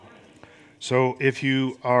So if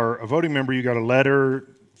you are a voting member, you got a letter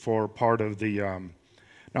for part of the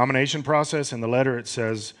nomination process. In the letter, it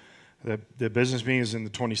says that the business meeting is in the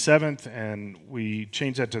 27th, and we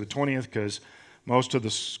changed that to the 20th because most of the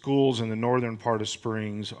schools in the northern part of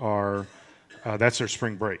Springs are, that's their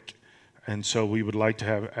spring break. And so we would like to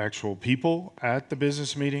have actual people at the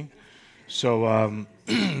business meeting. So,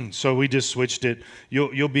 so we just switched it.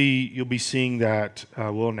 You'll be seeing that.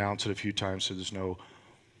 We'll announce it a few times, so there's no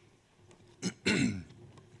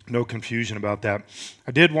confusion about that.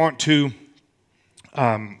 I did want to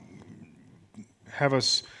have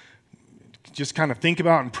us just kind of think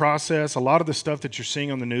about and process a lot of the stuff that you're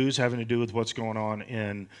seeing on the news having to do with what's going on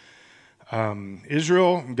in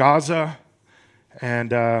Israel, Gaza,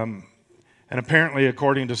 and apparently,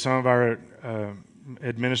 according to some of our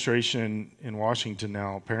administration in Washington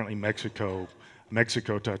now, apparently Mexico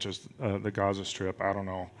touches the Gaza Strip. I don't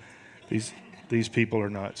know. These people are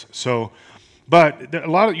nuts. So, but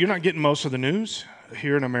you're not getting most of the news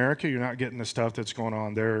here in America. You're not getting the stuff that's going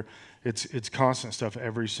on there. It's constant stuff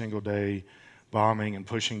every single day, bombing and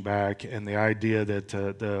pushing back, and the idea that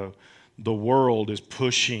the world is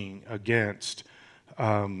pushing against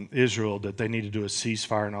Israel, that they need to do a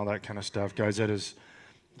ceasefire and all that kind of stuff. Guys, that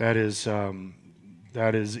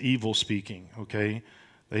is evil speaking, okay?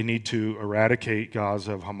 They need to eradicate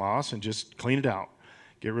Gaza of Hamas and just clean it out.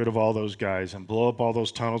 Get rid of all those guys and blow up all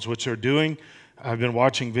those tunnels, which they're doing. I've been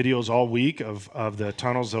watching videos all week of the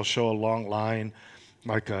tunnels. They'll show a long line,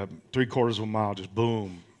 like 3/4 of a mile, just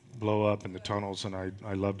boom, blow up in the tunnels, and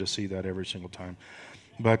I love to see that every single time.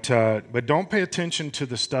 But don't pay attention to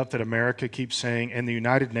the stuff that America keeps saying. And the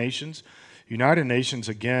United Nations,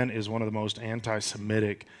 again, is one of the most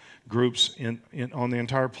anti-Semitic groups on the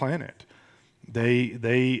entire planet.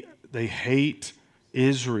 They hate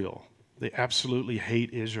Israel. They absolutely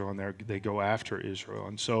hate Israel, and they go after Israel.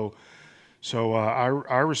 And so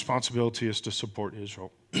our responsibility is to support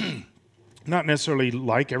Israel. Not necessarily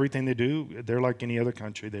like everything they do. They're like any other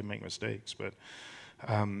country. They make mistakes, but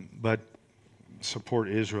support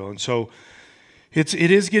Israel. And so it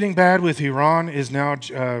is getting bad with Iran is now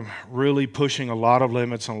really pushing a lot of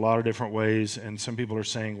limits in a lot of different ways. And some people are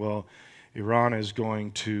saying, well, Iran is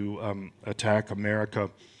going to attack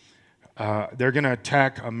America. They're going to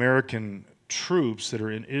attack American troops that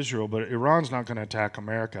are in Israel, but Iran's not going to attack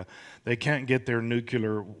America. They can't get their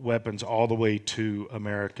nuclear weapons all the way to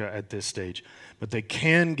America at this stage, but they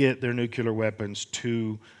can get their nuclear weapons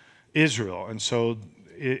to Israel. And so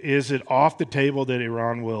is it off the table that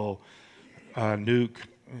Iran will nuke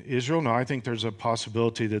Israel? No, I think there's a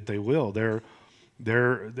possibility that they will.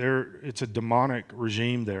 It's a demonic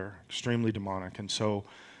regime there, extremely demonic. And so,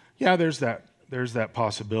 yeah, there's that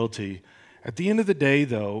possibility. At the end of the day,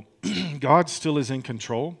 though, God still is in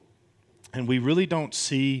control, and we really don't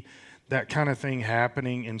see that kind of thing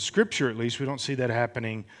happening in Scripture. At least we don't see that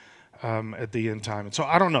happening at the end time. And so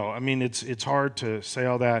I don't know. I mean, it's hard to say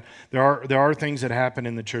all that. There are things that happen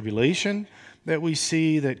in the tribulation that we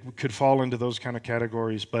see that could fall into those kind of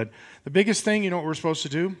categories. But the biggest thing, you know what we're supposed to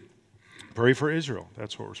do? Pray for Israel.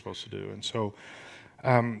 That's what we're supposed to do. And so,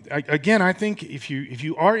 I think if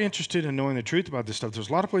you are interested in knowing the truth about this stuff, there's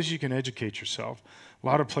a lot of places you can educate yourself. A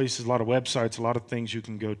lot of places, a lot of websites, a lot of things you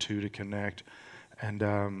can go to connect and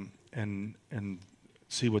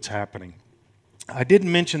see what's happening. I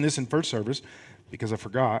didn't mention this in first service because I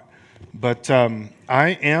forgot, but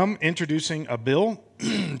I am introducing a bill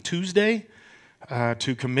Tuesday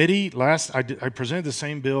to committee. I presented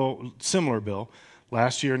the similar bill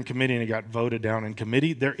last year in committee, and it got voted down in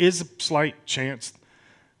committee. There is a slight chance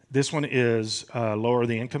this one is lower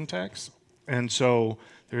the income tax, and so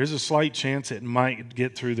there is a slight chance it might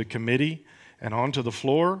get through the committee and onto the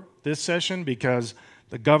floor this session because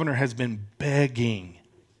the governor has been begging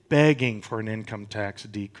for an income tax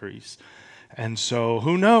decrease. And so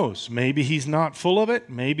who knows? Maybe he's not full of it.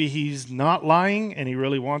 Maybe he's not lying and he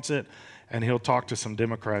really wants it, and he'll talk to some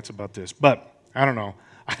Democrats about this. But I don't know.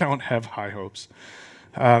 I don't have high hopes.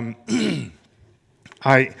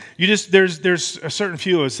 There's a certain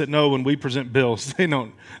few of us that know when we present bills, you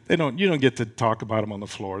don't get to talk about them on the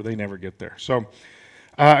floor. They never get there. So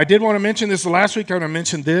I did want to mention this last week. I'm going to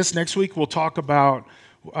mention this. Next week we'll talk about,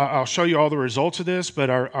 I'll show you all the results of this, but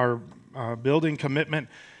our building commitment,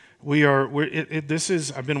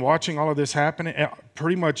 I've been watching all of this happen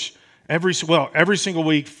pretty much every single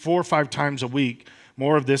week, 4 or 5 times a week.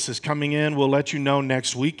 More of this is coming in. We'll let you know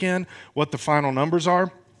next weekend what the final numbers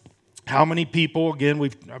are. How many people, again,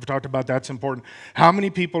 I've talked about that's important. How many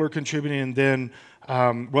people are contributing, and then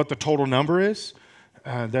what the total number is.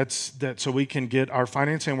 So we can get our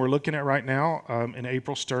financing. We're looking at right now in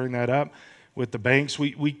April, stirring that up. with the banks.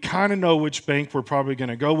 We kind of know which bank we're probably going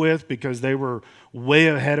to go with because they were way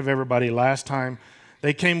ahead of everybody last time.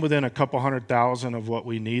 They came within a couple $100,000 of what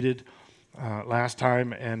we needed last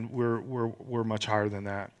time, and we're much higher than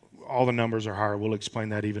that. All the numbers are higher. We'll explain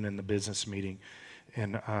that even in the business meeting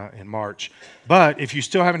in March. But if you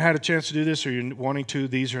still haven't had a chance to do this, or you're wanting to,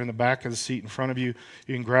 these are in the back of the seat in front of you.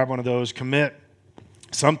 You can grab one of those. Commit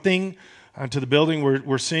something to the building.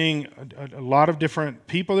 We're seeing a lot of different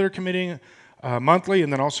people that are committing monthly,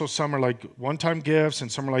 and then also some are like one-time gifts,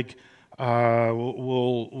 and some are like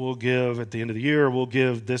we'll give at the end of the year. We'll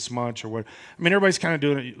give this much or what. I mean, everybody's kind of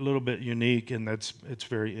doing it a little bit unique, and it's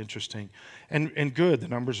very interesting and good. The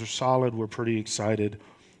numbers are solid. We're pretty excited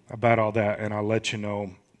about all that, and I'll let you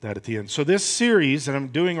know that at the end. So this series that I'm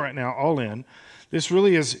doing right now, All In, this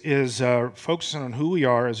really is focusing on who we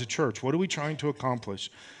are as a church. What are we trying to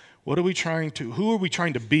accomplish? Who are we trying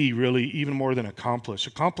to be, really, even more than accomplish?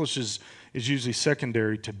 Accomplish is usually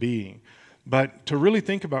secondary to being. But to really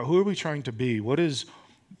think about who are we trying to be? What has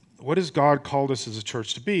God called us as a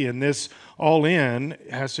church to be? And this all in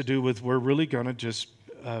has to do with we're really going to just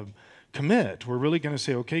commit. We're really going to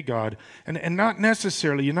say, okay, God, and you're not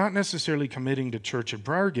necessarily committing to church at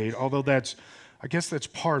Briargate, although I guess that's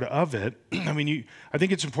part of it. I mean, I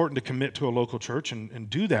think it's important to commit to a local church and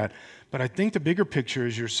do that. But I think the bigger picture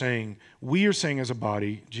is we are saying as a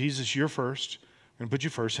body, Jesus, you're first. I'm going to put you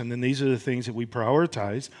first. And then these are the things that we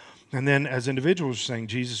prioritize. And then as individuals, we're saying,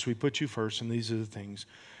 Jesus, we put you first. And these are the things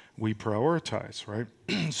we prioritize, right?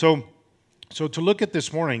 So to look at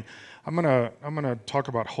this morning, I'm gonna talk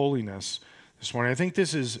about holiness this morning. I think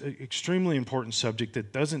this is an extremely important subject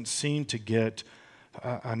that doesn't seem to get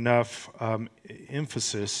enough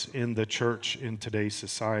emphasis in the church in today's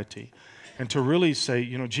society. And to really say,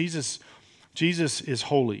 Jesus is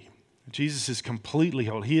holy. Jesus is completely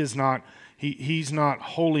holy. He's not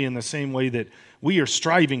holy in the same way that we are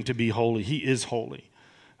striving to be holy. He is holy.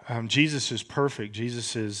 Jesus is perfect.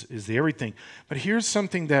 Jesus is the everything. But here's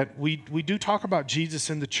something that we do talk about Jesus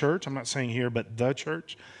in the church. I'm not saying here, but the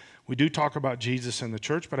church. We do talk about Jesus in the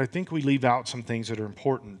church, but I think we leave out some things that are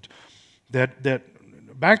important. That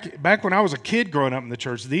back when I was a kid growing up in the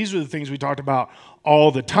church, these were the things we talked about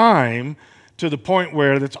all the time, to the point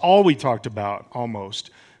where that's all we talked about almost.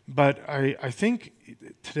 But I think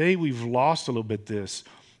today we've lost a little bit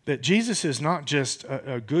that Jesus is not just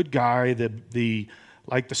a good guy,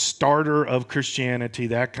 like the starter of Christianity,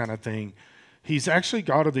 that kind of thing. He's actually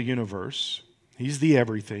God of the universe. He's the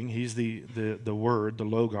everything. He's the Word, the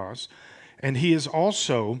Logos. And he is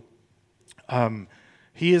also,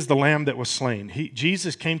 he is the Lamb that was slain.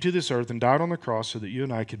 Jesus came to this earth and died on the cross so that you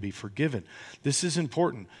and I could be forgiven. This is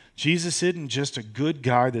important. Jesus isn't just a good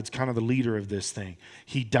guy that's kind of the leader of this thing.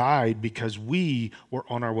 He died because we were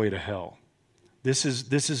on our way to hell. This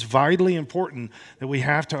is vitally important that we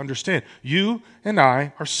have to understand. You and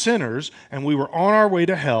I are sinners, and we were on our way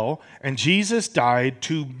to hell, and Jesus died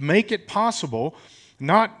to make it possible,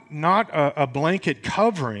 not a blanket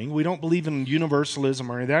covering. We don't believe in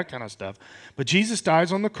universalism or any of that kind of stuff. But Jesus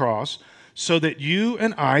dies on the cross so that you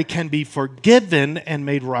and I can be forgiven and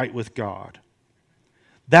made right with God.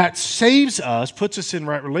 That saves us, puts us in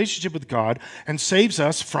right relationship with God, and saves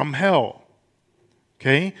us from hell.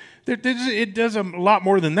 Okay? It does a lot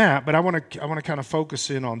more than that, but I want to kind of focus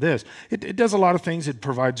in on this. It does a lot of things. It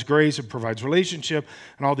provides grace, it provides relationship,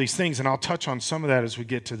 and all these things, and I'll touch on some of that as we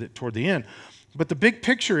get toward the end. But the big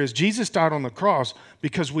picture is Jesus died on the cross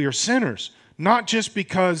because we are sinners, not just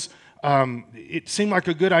because it seemed like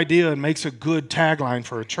a good idea and makes a good tagline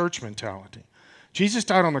for a church mentality. Jesus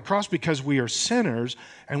died on the cross because we are sinners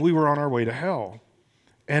and we were on our way to hell.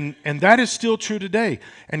 And that is still true today.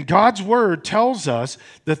 And God's Word tells us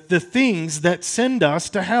that the things that send us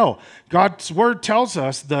to hell. God's Word tells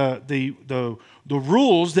us the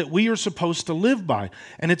rules that we are supposed to live by.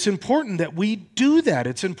 And it's important that we do that.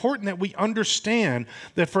 It's important that we understand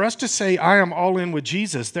that for us to say, I am all in with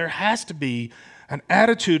Jesus, there has to be an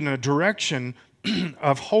attitude and a direction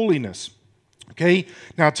of holiness. Okay?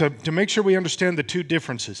 Now, to make sure we understand the two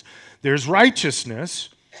differences, there's righteousness.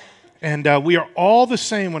 And we are all the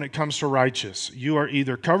same when it comes to righteous. You are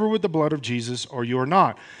either covered with the blood of Jesus or you are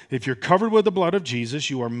not. If you're covered with the blood of Jesus,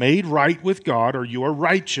 you are made right with God or you are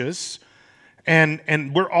righteous.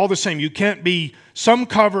 And we're all the same. You can't be some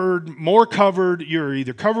covered, more covered. You're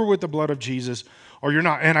either covered with the blood of Jesus or you're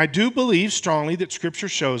not. And I do believe strongly that Scripture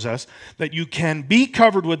shows us that you can be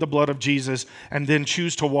covered with the blood of Jesus and then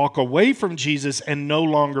choose to walk away from Jesus and no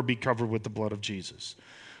longer be covered with the blood of Jesus.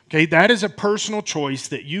 Okay, that is a personal choice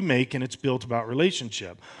that you make, and it's built about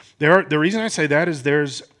relationship. The reason I say that is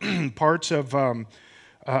there's parts of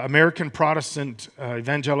American Protestant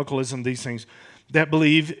evangelicalism, these things, that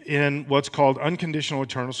believe in what's called unconditional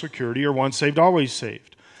eternal security, or once saved, always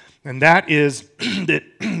saved. And that is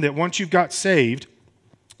that once you've got saved,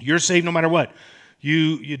 you're saved no matter what.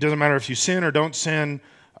 It doesn't matter if you sin or don't sin.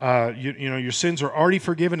 Your sins are already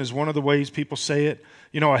forgiven is one of the ways people say it,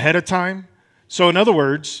 ahead of time. So in other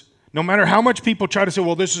words, no matter how much people try to say,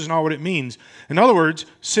 well, this is not what it means. In other words,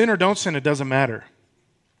 sin or don't sin, it doesn't matter.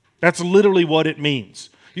 That's literally what it means.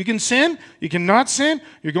 You can sin, you can not sin,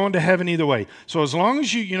 you're going to heaven either way. So as long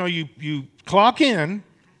as you clock in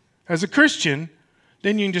as a Christian,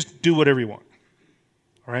 then you can just do whatever you want.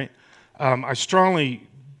 All right? I strongly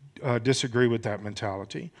disagree with that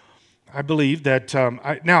mentality. I believe that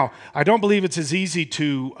I don't believe it's as easy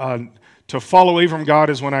to fall away from God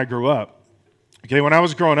as when I grew up. Okay, when I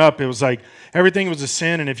was growing up, it was like everything was a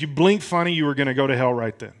sin, and if you blinked funny, you were going to go to hell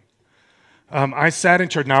right then. I sat in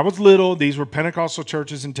church. Now, I was little. These were Pentecostal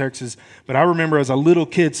churches in Texas. But I remember as a little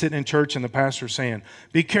kid sitting in church and the pastor saying,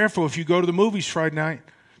 be careful if you go to the movies Friday night,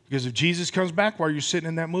 because if Jesus comes back while you're sitting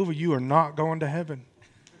in that movie, you are not going to heaven.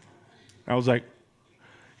 I was like,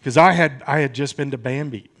 because I had just been to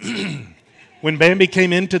Bambi. When Bambi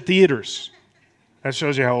came into theaters, that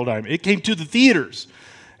shows you how old I am. It came to the theaters.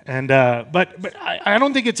 And but I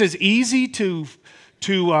don't think it's as easy to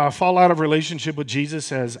fall out of relationship with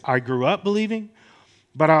Jesus as I grew up believing,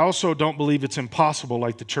 but I also don't believe it's impossible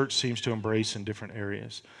like the church seems to embrace in different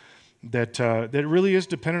areas. That really is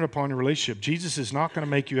dependent upon your relationship. Jesus is not going to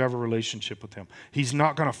make you have a relationship with him. He's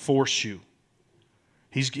not going to force you.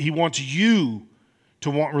 He wants you to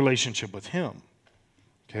want relationship with him.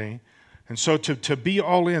 Okay? And so to be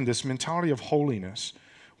all in, this mentality of holiness,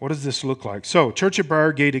 what does this look like? So, Church at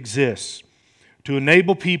Briargate exists to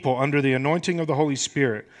enable people under the anointing of the Holy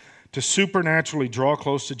Spirit to supernaturally draw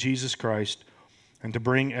close to Jesus Christ and to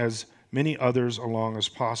bring as many others along as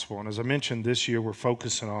possible. And as I mentioned, this year we're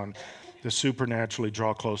focusing on the supernaturally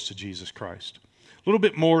draw close to Jesus Christ. A little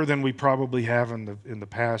bit more than we probably have in the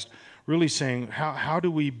past, really saying, how do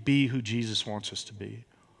we be who Jesus wants us to be?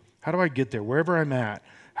 How do I get there? Wherever I'm at,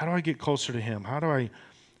 how do I get closer to him? How do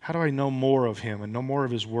I know more of him and know more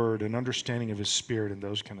of his word and understanding of his spirit and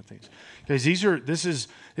those kind of things? Guys, this is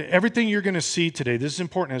everything you're going to see today. This is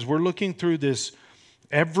important as we're looking through this.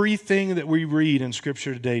 Everything that we read in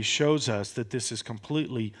Scripture today shows us that this is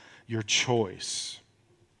completely your choice.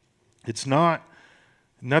 It's not,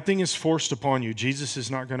 nothing is forced upon you. Jesus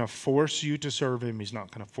is not going to force you to serve him. He's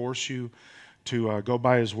not going to force you to go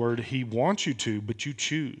by his word. He wants you to, but you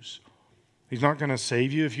choose. He's not going to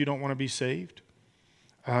save you if you don't want to be saved.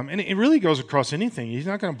 And it really goes across anything. He's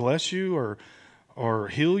not going to bless you or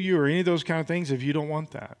heal you or any of those kind of things if you don't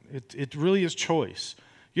want that. It really is choice.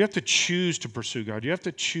 You have to choose to pursue God. You have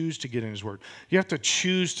to choose to get in his word. You have to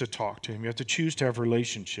choose to talk to him. You have to choose to have a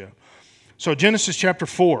relationship. So Genesis chapter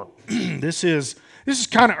 4, this is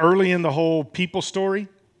kind of early in the whole people story.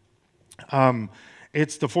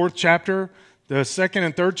 It's the 4th chapter. The 2nd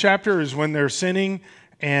and 3rd chapter is when they're sinning,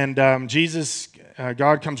 and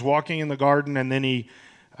God comes walking in the garden, and then he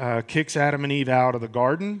kicks Adam and Eve out of the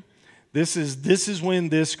garden. This is when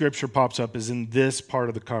this scripture pops up, is in this part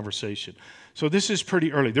of the conversation. So this is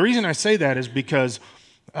pretty early. The reason I say that is because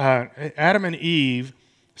Adam and Eve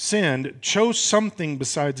sinned, chose something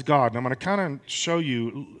besides God. And I'm going to kind of show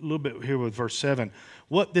you a little bit here with verse 7,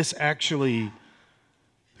 what this actually,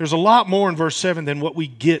 there's a lot more in verse 7 than what we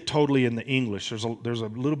get totally in the English. There's a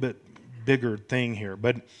little bit bigger thing here.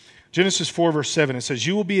 But Genesis 4, verse 7, it says,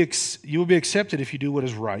 you will be accepted if you do what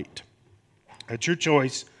is right. At your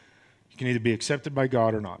choice, you can either be accepted by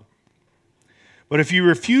God or not. But if you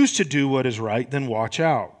refuse to do what is right, then watch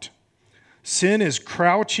out. Sin is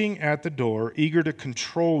crouching at the door, eager to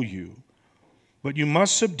control you, but you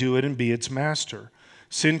must subdue it and be its master.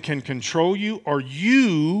 Sin can control you, or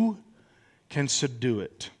you can subdue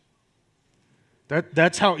it.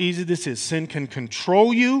 That's how easy this is. Sin can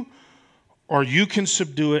control you, or you can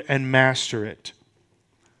subdue it and master it.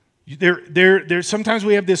 Sometimes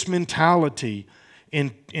we have this mentality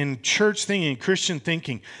in church thinking, Christian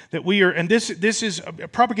thinking, that we are, and this is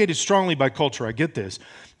propagated strongly by culture, I get this,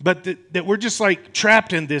 but that we're just like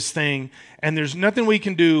trapped in this thing, and there's nothing we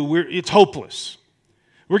can do, it's hopeless.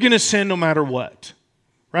 We're going to sin no matter what,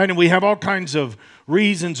 right? And we have all kinds of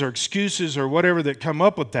reasons or excuses or whatever that come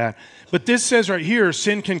up with that. But this says right here,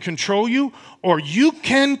 sin can control you, or you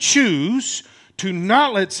can choose to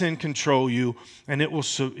not let sin control you, and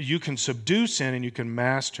you can subdue sin and you can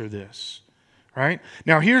master this. Right?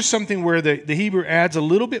 Now, here's something where the Hebrew adds a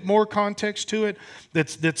little bit more context to it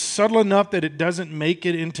that's subtle enough that it doesn't make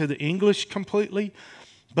it into the English completely.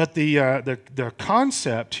 But the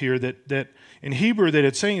concept here that in Hebrew that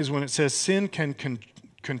it's saying is when it says sin can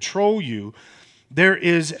control you, there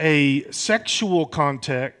is a sexual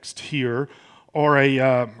context here, or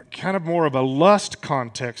a kind of more of a lust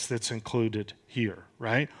context that's included here,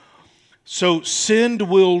 right? So sin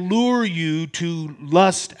will lure you to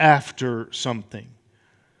lust after something,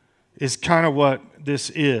 is kind of what this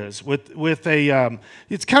is. With a,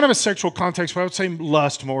 it's kind of a sexual context, but I would say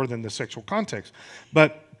lust more than the sexual context.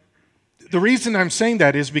 But the reason I'm saying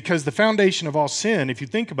that is because the foundation of all sin, if you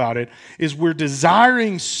think about it, is we're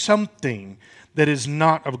desiring something that is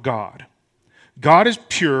not of God. God is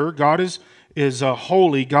pure. God is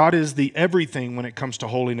holy. God is the everything when it comes to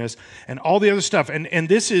holiness and all the other stuff. And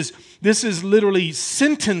this is literally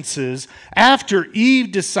sentences after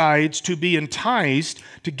Eve decides to be enticed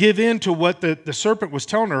to give in to what the serpent was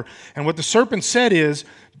telling her. And what the serpent said is,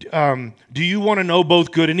 do you want to know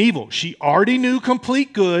both good and evil? She already knew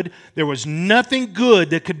complete good. There was nothing good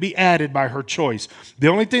that could be added by her choice. The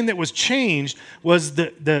only thing that was changed was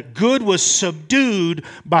the good was subdued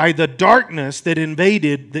by the darkness that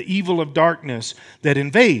invaded, the evil of darkness that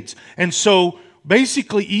invades. And so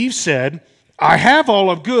basically Eve said, I have all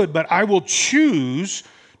of good, but I will choose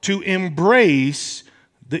to embrace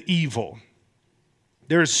the evil.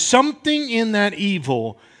 There's something in that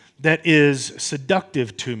evil that is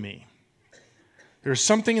seductive to me. There's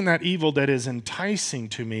something in that evil that is enticing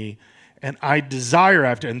to me, and I desire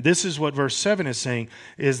after. And this is what verse 7 is saying,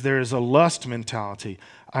 is there is a lust mentality.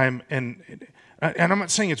 And I'm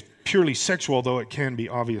not saying it's purely sexual, though it can be,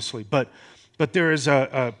 obviously, but there is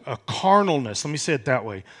a carnalness, let me say it that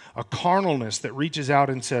way, a carnalness that reaches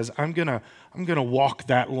out and says, I'm gonna walk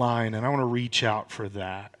that line, and I want to reach out for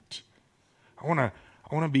that. I want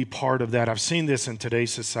to be part of that. I've seen this in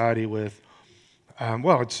today's society with,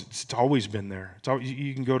 it's always been there.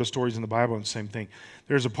 You can go to stories in the Bible and the same thing.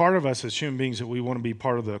 There's a part of us as human beings that we want to be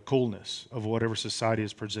part of the coolness of whatever society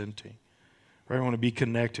is presenting. Right? We want to be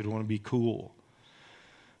connected. We want to be cool.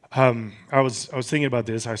 I was thinking about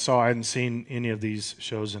this. I hadn't seen any of these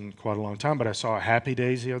shows in quite a long time, but I saw Happy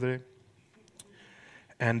Days the other day.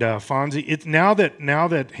 And Fonzie, now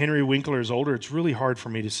that Henry Winkler is older, it's really hard for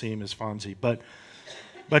me to see him as Fonzie,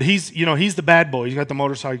 But he's the bad boy. He's got the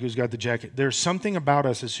motorcycle. He's got the jacket. There's something about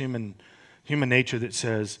us as human nature that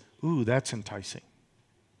says, "Ooh, that's enticing."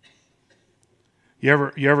 You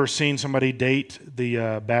ever seen somebody date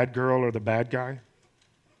the bad girl or the bad guy?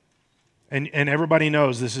 And everybody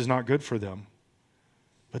knows this is not good for them.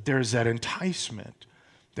 But there's that enticement.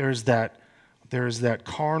 There's that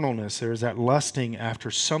carnalness. There's that lusting after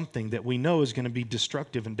something that we know is going to be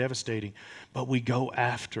destructive and devastating, but we go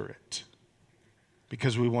after it.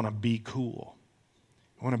 Because we want to be cool.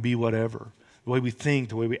 We want to be whatever. The way we think,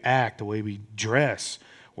 the way we act, the way we dress,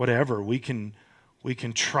 whatever. We can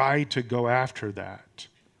try to go after that.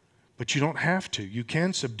 But you don't have to. You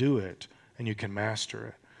can subdue it and you can master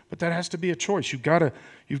it. But that has to be a choice. You've got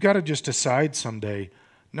to just decide someday,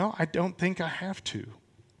 no, I don't think I have to.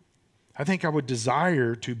 I think I would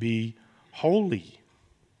desire to be holy.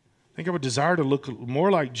 I think I would desire to look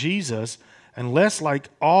more like Jesus and less like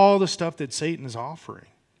all the stuff that Satan is offering.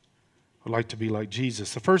 I would like to be like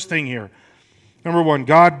Jesus. The first thing here, number one,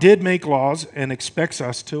 God did make laws and expects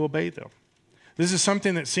us to obey them. This is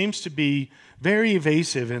something that seems to be very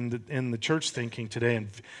evasive in the church thinking today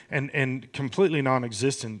and completely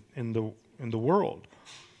non-existent in the world,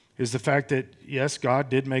 is the fact that, yes, God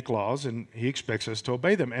did make laws and He expects us to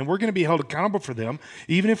obey them. And we're going to be held accountable for them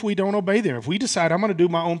even if we don't obey them. If we decide I'm going to do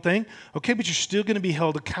my own thing, okay, but you're still going to be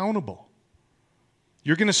held accountable.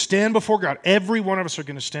 You're going to stand before God. Every one of us are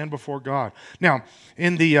going to stand before God. Now,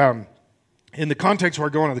 in the context where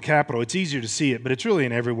we're going to the Capitol, it's easier to see it, but it's really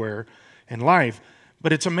in everywhere in life.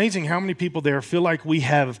 But it's amazing how many people there feel like we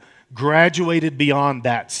have graduated beyond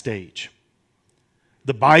that stage.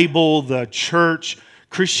 The Bible, the church,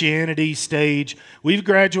 Christianity stage, we've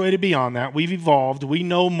graduated beyond that. We've evolved. We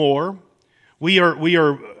know more. We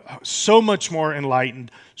are so much more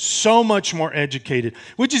enlightened, so much more educated,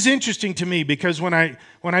 which is interesting to me because when I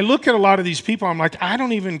look at a lot of these people, I'm like, I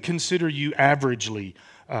don't even consider you averagely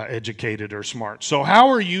educated or smart. So how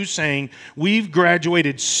are you saying we've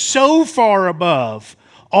graduated so far above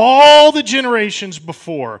all the generations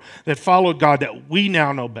before that followed God that we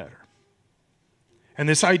now know better? And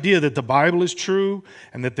this idea that the Bible is true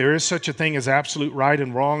and that there is such a thing as absolute right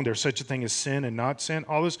and wrong, there's such a thing as sin and not sin,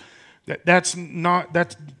 all this, that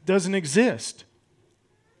doesn't exist.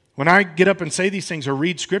 When I get up and say these things or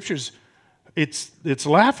read scriptures, it's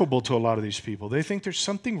laughable to a lot of these people. They think there's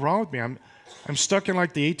something wrong with me. I'm stuck in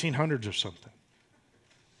like the 1800s or something.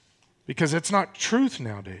 Because that's not truth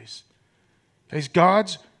nowadays.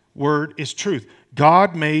 God's word is truth.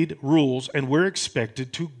 God made rules, and we're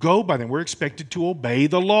expected to go by them. We're expected to obey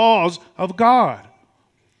the laws of God.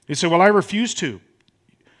 You say, well, I refuse to.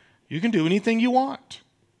 You can do anything you want.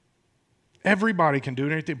 Everybody can do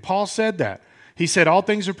anything. Paul said that. He said all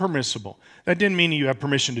things are permissible. That didn't mean you have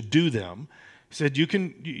permission to do them. He said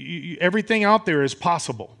everything out there is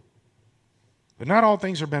possible. But not all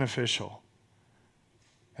things are beneficial.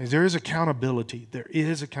 And there is accountability. There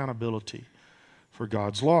is accountability for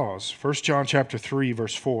God's laws. 1 John chapter 3,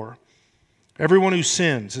 verse 4. Everyone who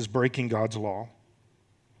sins is breaking God's law.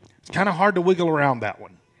 It's kind of hard to wiggle around that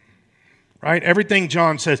one. Right? Everything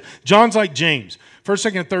John says. John's like James.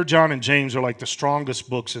 1st, 2nd, and 3rd John and James are like the strongest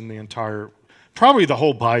books in the entire, probably the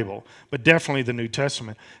whole Bible, but definitely the New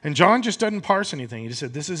Testament. And John just doesn't parse anything. He just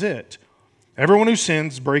said, this is it. Everyone who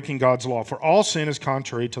sins is breaking God's law, for all sin is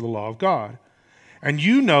contrary to the law of God. And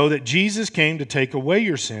you know that Jesus came to take away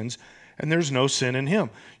your sins, and there's no sin in him.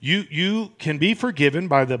 You can be forgiven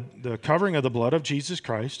by the covering of the blood of Jesus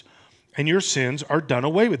Christ, and your sins are done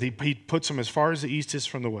away with. He puts them as far as the east is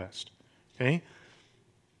from the west. Okay?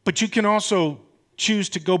 But you can also choose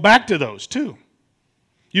to go back to those too.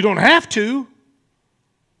 You don't have to.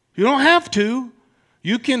 You don't have to.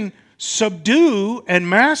 You can subdue and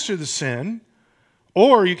master the sin,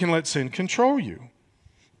 or you can let sin control you.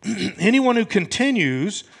 Anyone who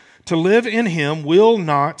continues to live in him will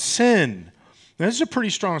not sin. Now, this is a pretty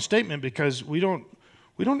strong statement because we don't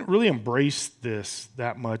really embrace this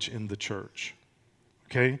that much in the church.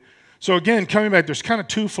 Okay? So again, coming back, there's kind of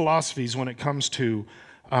two philosophies when it comes to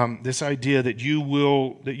this idea that you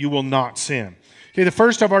will not sin. Okay, the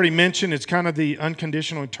first I've already mentioned, it's kind of the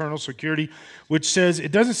unconditional eternal security, which says,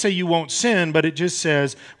 it doesn't say you won't sin, but it just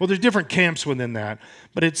says, well, there's different camps within that,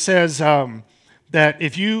 but it says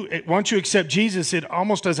that once you accept Jesus, it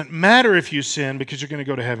almost doesn't matter if you sin because you're going to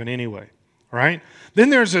go to heaven anyway, right? Then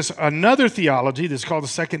there's another theology that's called the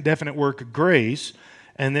second definite work of grace,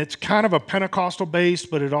 and it's kind of a Pentecostal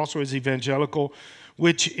based, but it also is evangelical,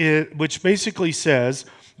 which basically says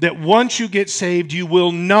that once you get saved, you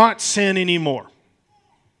will not sin anymore.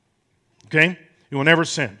 Okay? You will never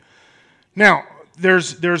sin. Now,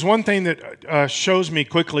 there's one thing that shows me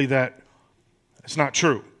quickly that it's not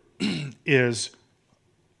true, is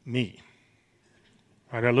me.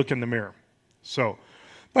 Right? I look in the mirror.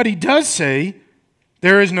 But he does say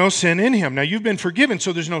there is no sin in him. Now, you've been forgiven,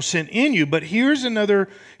 so there's no sin in you. But here's another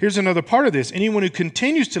part of this. Anyone who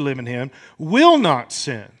continues to live in him will not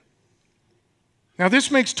sin. Now, this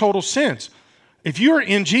makes total sense. If you're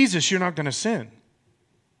in Jesus, you're not going to sin.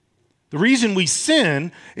 The reason we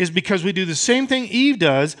sin is because we do the same thing Eve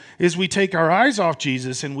does, is we take our eyes off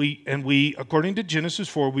Jesus and we, according to Genesis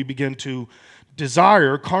 4, we begin to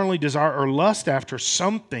carnally desire or lust after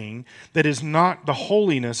something that is not the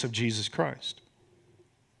holiness of Jesus Christ.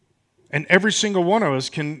 And every single one of us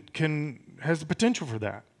has the potential for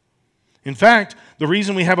that. In fact, the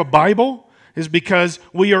reason we have a Bible is because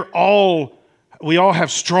we all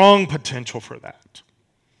have strong potential for that.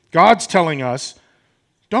 God's telling us,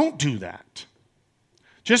 don't do that.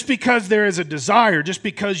 Just because there is a desire, just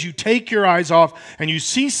because you take your eyes off and you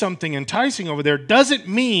see something enticing over there, doesn't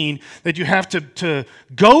mean that you have to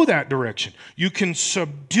go that direction. You can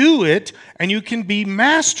subdue it and you can be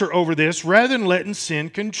master over this rather than letting sin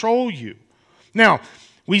control you. Now,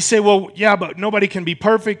 we say, well, yeah, but nobody can be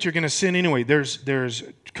perfect. You're going to sin anyway. There's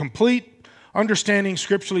complete understanding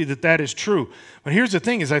scripturally that is true. But here's the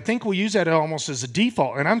thing is I think we use that almost as a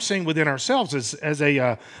default. And I'm saying within ourselves as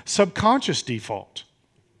a subconscious default.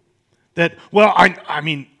 That, well,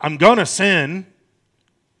 I'm going to sin.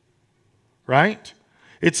 Right?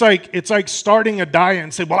 It's like starting a diet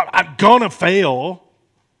and say, well, I'm going to fail.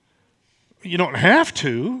 You don't have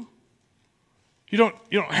to. You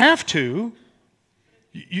don't have to.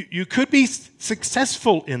 You could be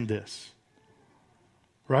successful in this.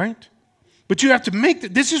 Right? But you have to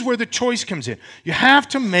this is where the choice comes in. You have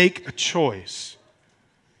to make a choice.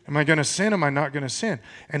 Am I going to sin? Am I not going to sin?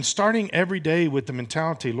 And starting every day with the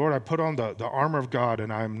mentality, Lord, I put on the armor of God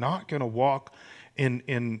and I'm not going to walk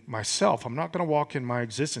in myself. I'm not going to walk in my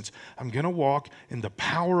existence. I'm going to walk in the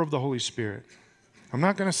power of the Holy Spirit. I'm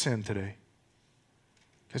not going to sin today.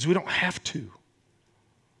 Because we don't have to.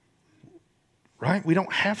 Right? We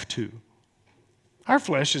don't have to. Our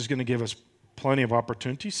flesh is going to give us plenty of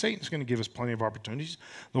opportunities. Satan's going to give us plenty of opportunities.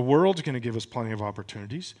 The world's going to give us plenty of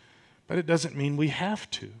opportunities. But it doesn't mean we have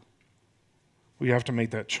to. We have to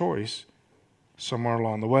make that choice somewhere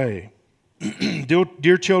along the way.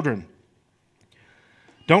 Dear children,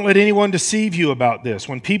 don't let anyone deceive you about this.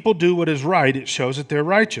 When people do what is right, it shows that they're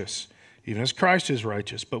righteous, even as Christ is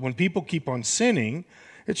righteous. But when people keep on sinning,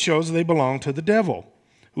 it shows they belong to the devil.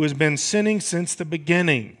 who has been sinning since the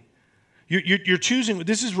beginning. You're choosing,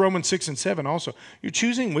 this is Romans 6 and 7 also. You're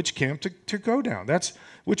choosing which camp to go down. That's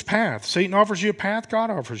which path. Satan offers you a path, God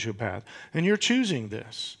offers you a path. And you're choosing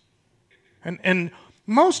this. And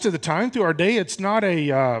most of the time through our day, it's not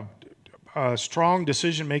a strong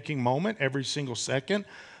decision-making moment every single second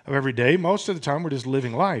of every day. Most of the time, we're just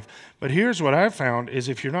living life. But here's what I've found is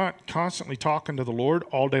if you're not constantly talking to the Lord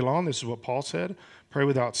all day long, this is what Paul said, pray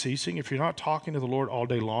without ceasing. If you're not talking to the Lord all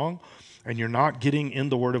day long and you're not getting in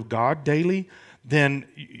the Word of God daily, then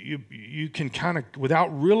you can kind of, without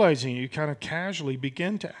realizing it, you kind of casually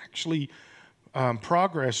begin to actually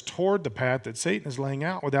progress toward the path that Satan is laying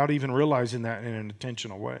out without even realizing that in an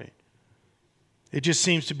intentional way. It just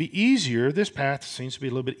seems to be easier. This path seems to be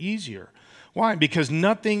a little bit easier. Why? Because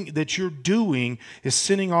nothing that you're doing is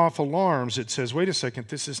sending off alarms that says, wait a second,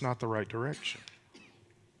 this is not the right direction.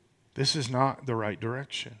 This is not the right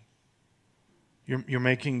direction. You're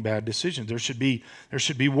making bad decisions. There should be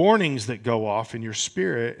warnings that go off in your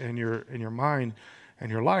spirit and your mind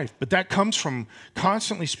and your life. But that comes from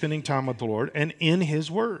constantly spending time with the Lord and in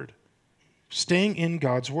His Word. Staying in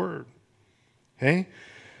God's Word. Okay?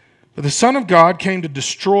 But the Son of God came to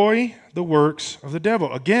destroy the works of the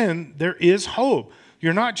devil. Again, there is hope.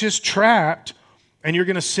 You're not just trapped and you're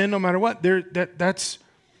going to sin no matter what. That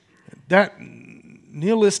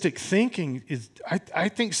nihilistic thinking I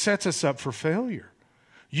think sets us up for failure.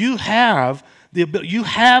 You have the ability, you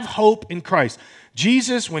have hope in Christ.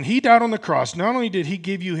 Jesus, when He died on the cross, not only did He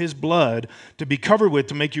give you His blood to be covered with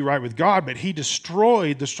to make you right with God, but He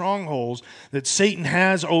destroyed the strongholds that Satan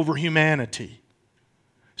has over humanity.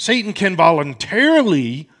 Satan can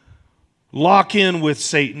voluntarily lock in with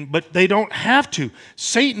Satan, but they don't have to.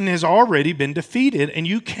 Satan has already been defeated, and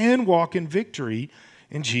you can walk in victory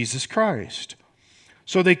in Jesus Christ.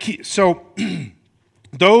 So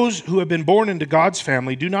those who have been born into God's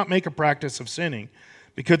family do not make a practice of sinning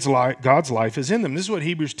because God's life is in them. This is what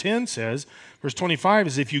Hebrews 10 says. Verse 25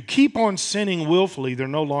 is, if you keep on sinning willfully, there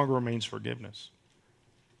no longer remains forgiveness.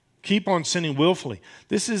 Keep on sinning willfully.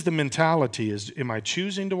 This is the mentality, is am I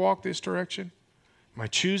choosing to walk this direction? Am I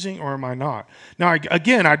choosing or am I not? Now,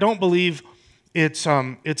 again, I don't believe it's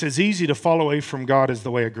as easy to fall away from God as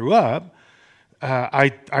the way I grew up.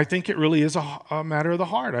 I think it really is a matter of the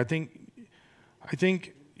heart. I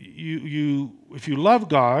think you if you love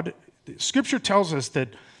God, Scripture tells us that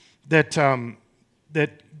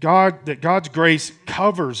God's grace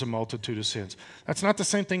covers a multitude of sins. That's not the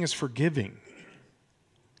same thing as forgiving.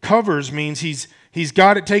 Covers means he's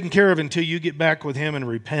got it taken care of until you get back with Him and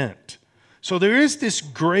repent. So there is this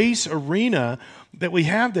grace arena that we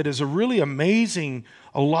have that is a really amazing,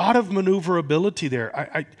 a lot of maneuverability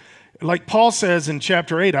there. Like Paul says in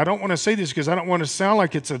chapter 8, I don't want to say this because I don't want to sound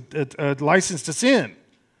like it's a license to sin.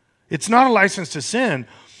 It's not a license to sin,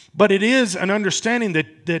 but it is an understanding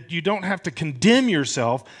that you don't have to condemn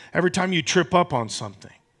yourself every time you trip up on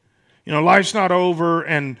something. You know, life's not over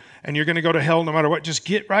and you're going to go to hell no matter what. Just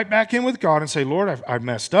get right back in with God and say, Lord, I've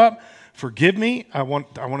messed up. Forgive me. I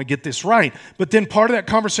want to get this right. But then part of that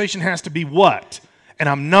conversation has to be what? And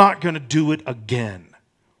I'm not going to do it again.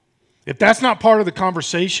 If that's not part of the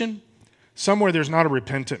conversation, somewhere there's not a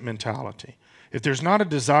repentant mentality. If there's not a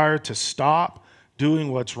desire to stop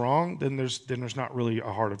doing what's wrong, then there's not really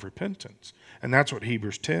a heart of repentance. And that's what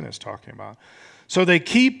Hebrews 10 is talking about. So they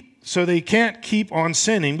can't keep on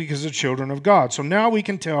sinning because they're children of God. So now we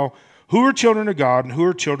can tell who are children of God and who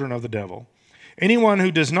are children of the devil. Anyone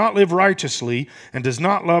who does not live righteously and does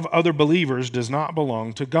not love other believers does not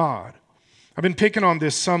belong to God. I've been picking on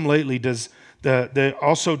this some lately.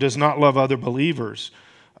 Also does not love other believers.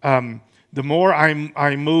 The more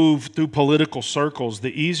I move through political circles,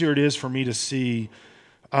 the easier it is for me to see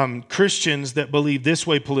Christians that believe this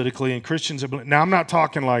way politically and Christians that believe. Now, I'm not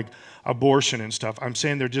talking like abortion and stuff. I'm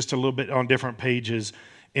saying they're just a little bit on different pages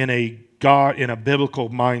in a biblical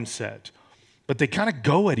mindset. But they kind of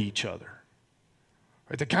go at each other.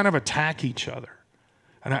 Right? They kind of attack each other.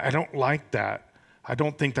 And I don't like that. I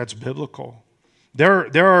don't think that's biblical. There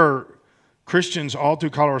are Christians all through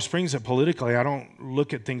Colorado Springs that politically, I don't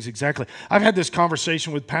look at things exactly. I've had this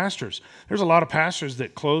conversation with pastors. There's a lot of pastors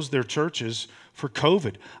that closed their churches for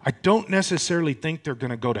COVID. I don't necessarily think they're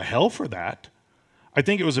going to go to hell for that. I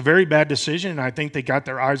think it was a very bad decision, and I think they got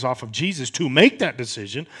their eyes off of Jesus to make that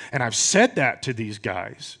decision, and I've said that to these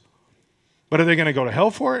guys. But are they going to go to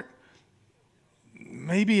hell for it?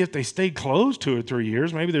 Maybe if they stayed closed 2 or 3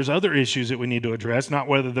 years, maybe there's other issues that we need to address, not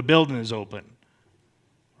whether the building is open.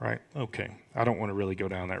 Right? Okay. I don't want to really go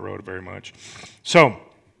down that road very much. So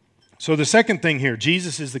the second thing here,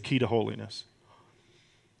 Jesus is the key to holiness.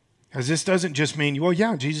 Because this doesn't just mean, well,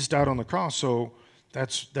 yeah, Jesus died on the cross, so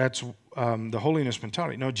That's the holiness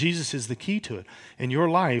mentality. No, Jesus is the key to it. In your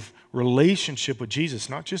life, relationship with Jesus,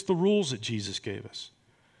 not just the rules that Jesus gave us,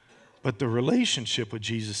 but the relationship with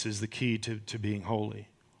Jesus is the key to being holy.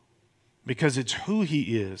 Because it's who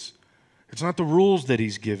he is. It's not the rules that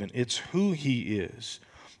he's given. It's who he is.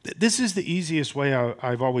 This is the easiest way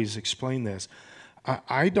I've always explained this.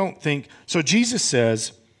 I don't think... So Jesus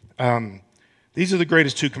says, these are the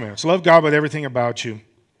greatest two commandments. Love God with everything about you.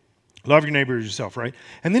 Love your neighbor as yourself, right?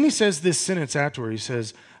 And then he says this sentence afterward. He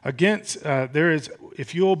says,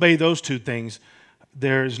 if you obey those two things,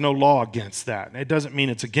 there is no law against that. It doesn't mean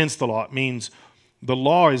it's against the law. It means the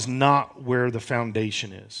law is not where the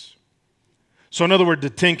foundation is. So in other words, the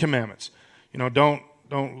 10 commandments, don't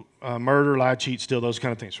murder, lie, cheat, steal, those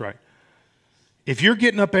kind of things, right? If you're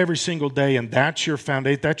getting up every single day and that's your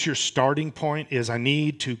foundation, that's your starting point, is I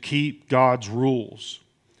need to keep God's rules.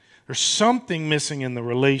 There's something missing in the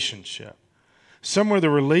relationship. Somewhere the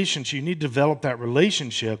relationship, you need to develop that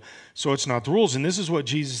relationship so it's not the rules. And this is what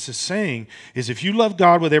Jesus is saying, is if you love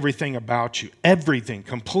God with everything about you, everything,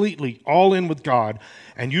 completely, all in with God,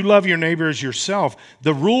 and you love your neighbor as yourself,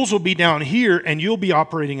 the rules will be down here and you'll be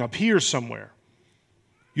operating up here somewhere.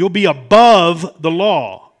 You'll be above the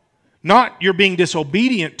law. Not you're being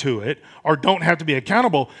disobedient to it or don't have to be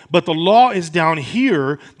accountable, but the law is down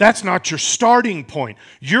here. That's not your starting point.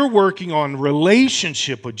 You're working on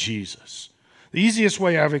relationship with Jesus. The easiest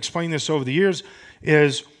way I've explained this over the years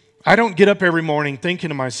is I don't get up every morning thinking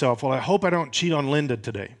to myself, well, I hope I don't cheat on Linda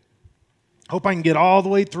today. Hope I can get all the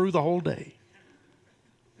way through the whole day.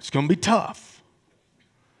 It's going to be tough.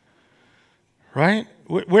 Right?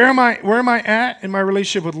 Where am I at in my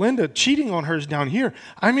relationship with Linda? Cheating on her is down here.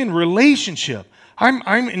 I'm in relationship.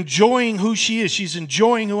 I'm enjoying who she is. She's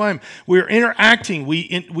enjoying who I am. We're interacting.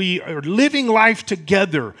 We are living life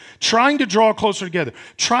together, trying to draw closer together,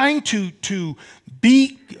 trying to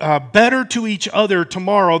be better to each other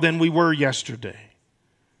tomorrow than we were yesterday.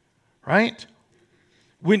 Right?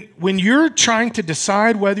 When you're trying to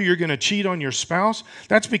decide whether you're going to cheat on your spouse,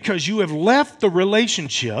 that's because you have left the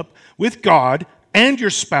relationship with God and your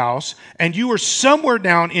spouse, and you are somewhere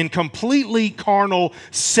down in completely carnal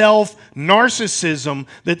self-narcissism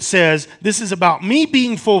that says, this is about me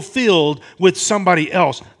being fulfilled with somebody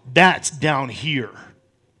else. That's down here.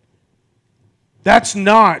 That's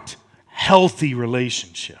not healthy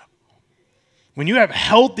relationship. When you have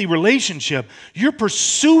healthy relationship, you're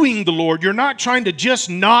pursuing the Lord. You're not trying to just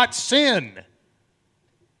not sin.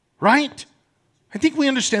 Right? I think we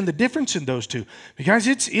understand the difference in those two. Because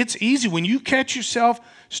it's easy. When you catch yourself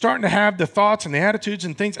starting to have the thoughts and the attitudes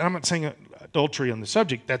and things, and I'm not saying adultery on the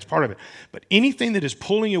subject, that's part of it. But anything that is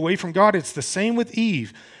pulling you away from God, it's the same with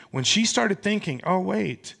Eve. When she started thinking, oh,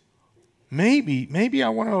 wait, maybe I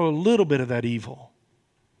want a little bit of that evil.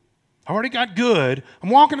 I already got good. I'm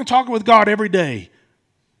walking and talking with God every day.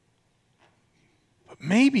 But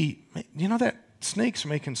maybe, that snake's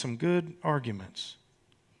making some good arguments.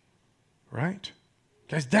 Right?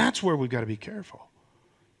 Guys, that's where we've got to be careful.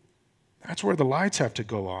 That's where the lights have to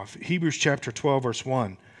go off. Hebrews chapter 12, verse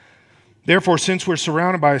 1. Therefore, since we're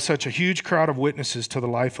surrounded by such a huge crowd of witnesses to the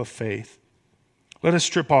life of faith, let us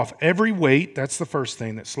strip off every weight, that's the first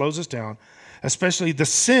thing that slows us down, especially the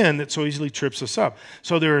sin that so easily trips us up.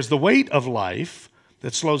 So there is the weight of life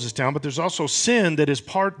that slows us down, but there's also sin that is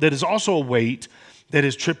also a weight that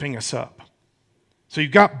is tripping us up. So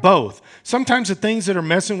you've got both. Sometimes the things that are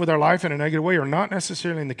messing with our life in a negative way are not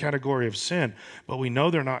necessarily in the category of sin, but we know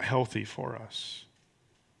they're not healthy for us.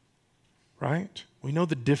 Right? We know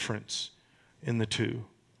the difference in the two.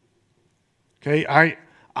 Okay,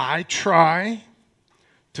 I try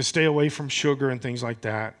to stay away from sugar and things like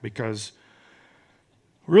that because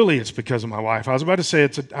really it's because of my wife. I was about to say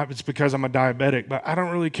it's because I'm a diabetic, but I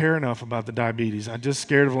don't really care enough about the diabetes. I'm just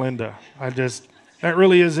scared of Linda. That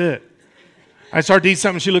really is it. I start to eat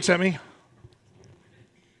something, she looks at me.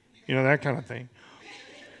 That kind of thing.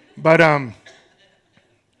 But I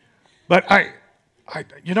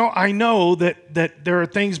know that there are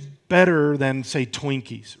things better than, say,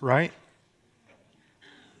 Twinkies, right?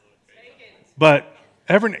 But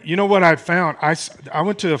what I found? I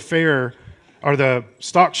went to a fair or the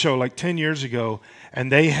stock show like 10 years ago, and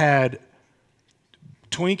they had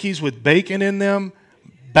Twinkies with bacon in them,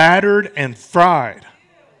 battered and fried.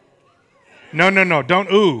 No,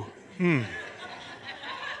 don't ooh.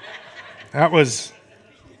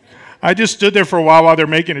 I just stood there for a while they're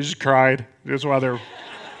making it, just cried. Just while they're...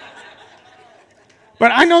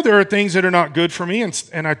 But I know there are things that are not good for me,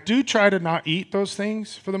 and I do try to not eat those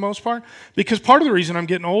things for the most part, because part of the reason I'm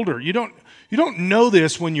getting older, you don't know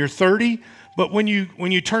this when you're 30, but when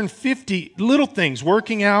you turn 50, little things,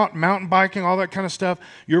 working out, mountain biking, all that kind of stuff,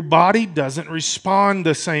 your body doesn't respond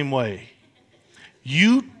the same way.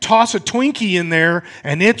 You toss a Twinkie in there,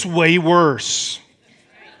 and it's way worse.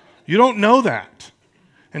 You don't know that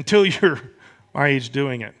until you're my age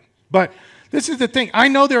doing it. But this is the thing. I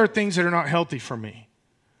know there are things that are not healthy for me.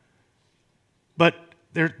 But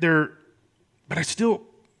I'm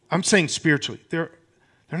saying spiritually, they're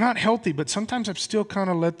not healthy, but sometimes I've still kind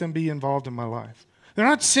of let them be involved in my life. They're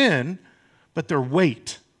not sin, but they're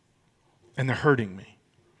weight, and they're hurting me.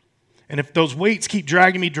 And if those weights keep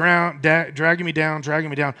dragging me down,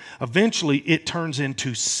 eventually it turns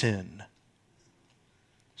into sin.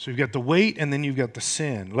 So you've got the weight, and then you've got the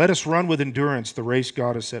sin. Let us run with endurance the race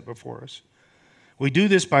God has set before us. We do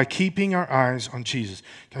this by keeping our eyes on Jesus.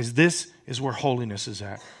 Guys, this is where holiness is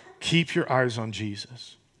at. Keep your eyes on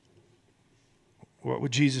Jesus. What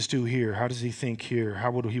would Jesus do here? How does he think here?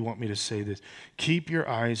 How would he want me to say this? Keep your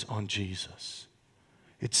eyes on Jesus.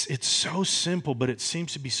 It's so simple, but it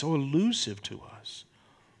seems to be so elusive to us.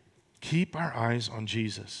 Keep our eyes on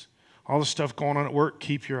Jesus. All the stuff going on at work,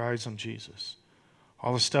 keep your eyes on Jesus.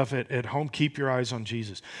 All the stuff at home, keep your eyes on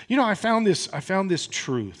Jesus. You know, I found this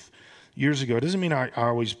truth years ago. It doesn't mean I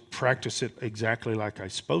always practice it exactly like I'm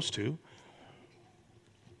supposed to.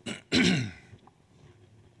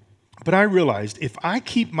 But I realized if I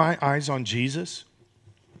keep my eyes on Jesus,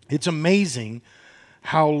 it's amazing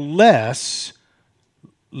how less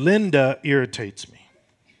Linda irritates me.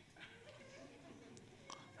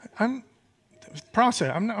 I'm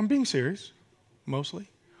being serious, mostly.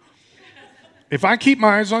 If I keep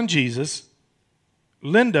my eyes on Jesus,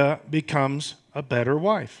 Linda becomes a better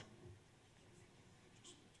wife.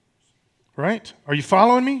 Right? Are you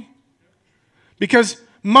following me? Because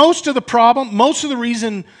most of the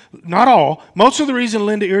reason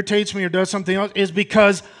Linda irritates me or does something else is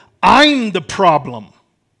because I'm the problem.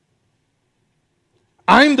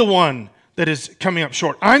 I'm the one that is coming up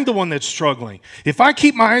short. I'm the one that's struggling. If I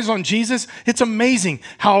keep my eyes on Jesus, it's amazing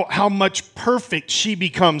how much perfect she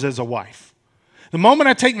becomes as a wife. The moment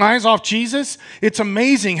I take my eyes off Jesus, it's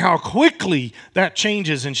amazing how quickly that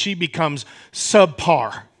changes and she becomes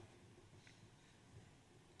subpar.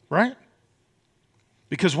 Right?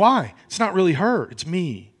 Because why? It's not really her, it's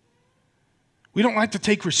me. We don't like to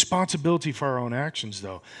take responsibility for our own actions,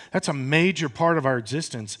 though. That's a major part of our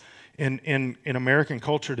existence in American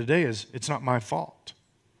culture today, is it's not my fault.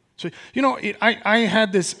 So, you know,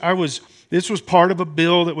 this was part of a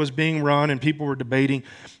bill that was being run and people were debating,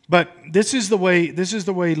 but this is the way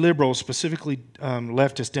liberals, specifically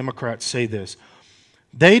leftist Democrats, say this.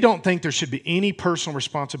 They don't think there should be any personal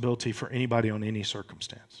responsibility for anybody on any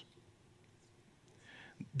circumstance.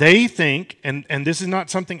 They think, and this is not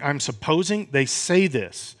something I'm supposing, they say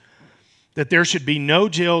this, that there should be no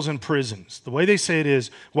jails and prisons. The way they say it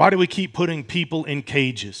is, why do we keep putting people in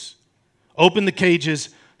cages? Open the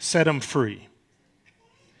cages, set them free.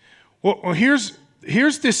 Well, here's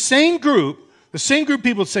this same group, of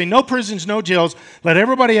people that say no prisons, no jails, let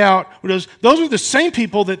everybody out. Those are the same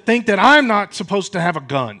people that think that I'm not supposed to have a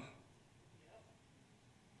gun.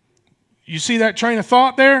 You see that train of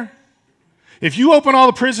thought there? If you open all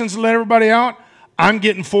the prisons and let everybody out, I'm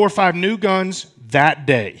getting 4 or 5 new guns that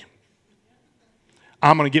day.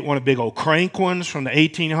 I'm going to get one of the big old crank ones from the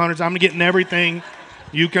 1800s. I'm getting everything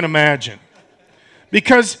you can imagine.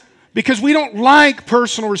 Because we don't like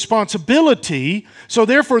personal responsibility, so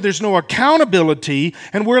therefore there's no accountability,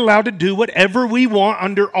 and we're allowed to do whatever we want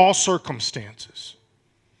under all circumstances.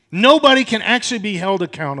 Nobody can actually be held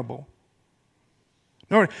accountable.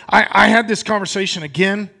 No, I had this conversation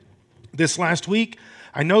again this last week.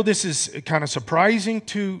 I know this is kind of surprising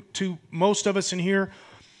to most of us in here.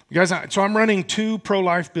 You guys, so I'm running 2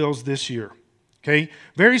 pro-life bills this year. Okay,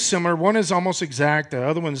 very similar. One is almost exact. The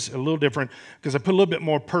other one's a little different because I put a little bit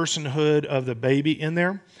more personhood of the baby in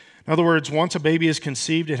there. In other words, once a baby is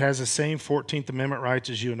conceived, it has the same 14th Amendment rights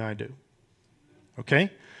as you and I do.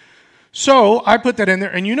 Okay? So I put that in there.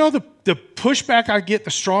 And you know the pushback I get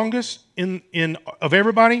the strongest of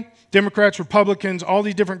everybody? Democrats, Republicans, all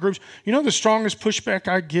these different groups. You know the strongest pushback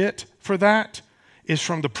I get for that is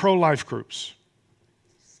from the pro-life groups.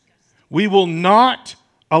 We will not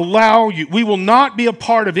allow you, we will not be a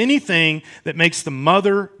part of anything that makes the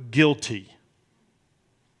mother guilty.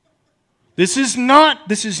 This is not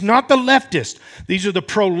the leftist. These are the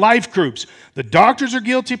pro-life groups. The doctors are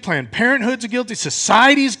guilty, Planned Parenthood's guilty,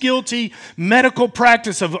 society is guilty, medical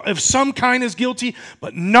practice of some kind is guilty,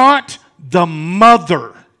 but not the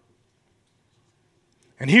mother.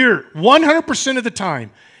 And here, 100% of the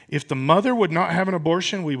time, if the mother would not have an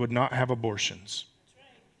abortion, we would not have abortions.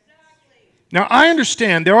 Now, I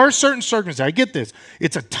understand there are certain circumstances. I get this.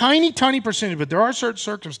 It's a tiny, tiny percentage, but there are certain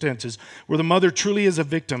circumstances where the mother truly is a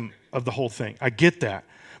victim of the whole thing. I get that.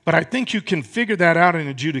 But I think you can figure that out in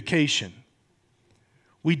adjudication.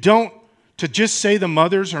 We don't, to just say the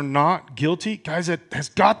mothers are not guilty, guys, that has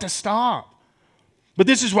got to stop. But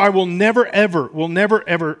this is why we'll never,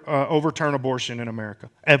 ever overturn abortion in America,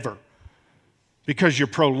 ever. Because your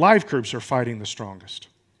pro-life groups are fighting the strongest.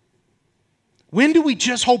 When do we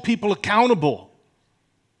just hold people accountable?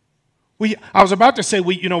 I was about to say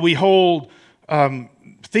we hold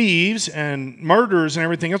thieves and murderers and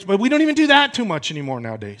everything else, but we don't even do that too much anymore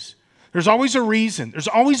nowadays. There's always a reason. There's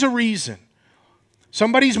always a reason.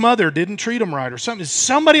 Somebody's mother didn't treat them right or something. It's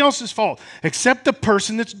somebody else's fault, except the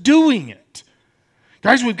person that's doing it.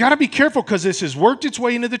 Guys, we've got to be careful because this has worked its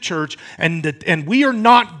way into the church, and we are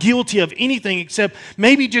not guilty of anything except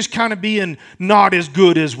maybe just kind of being not as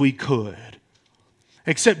good as we could.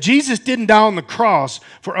 Except Jesus didn't die on the cross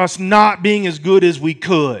for us not being as good as we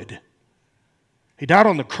could. He died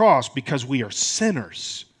on the cross because we are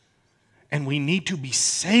sinners. And we need to be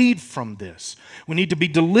saved from this. We need to be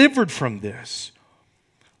delivered from this.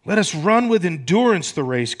 Let us run with endurance the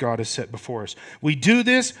race God has set before us. We do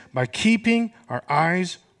this by keeping our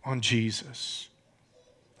eyes on Jesus.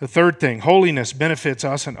 The third thing, holiness benefits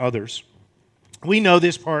us and others. We know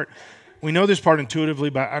this part. We know this part intuitively,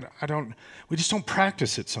 but we just don't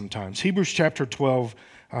practice it sometimes. Hebrews chapter 12,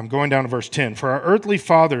 going down to verse 10. For our earthly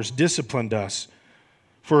fathers disciplined us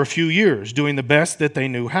for a few years, doing the best that they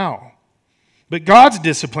knew how. But God's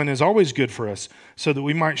discipline is always good for us, so that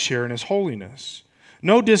we might share in His holiness.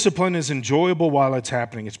 No discipline is enjoyable while it's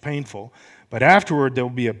happening. It's painful. But afterward, there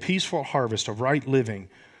will be a peaceful harvest of right living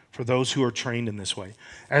for those who are trained in this way.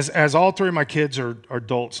 As all three of my kids are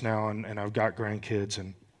adults now, and I've got grandkids,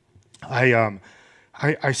 and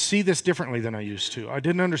I see this differently than I used to. I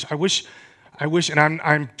didn't understand. I wish, and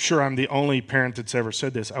I'm sure I'm the only parent that's ever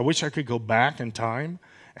said this. I wish I could go back in time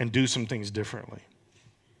and do some things differently.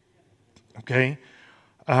 Okay?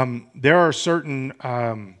 There are certain,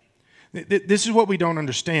 this is what we don't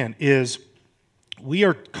understand, is we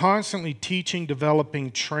are constantly teaching,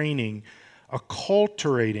 developing, training,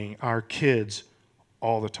 acculturating our kids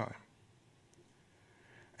all the time.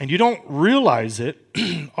 And you don't realize it,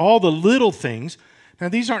 all the little things. Now,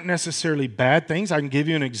 these aren't necessarily bad things. I can give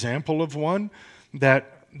you an example of one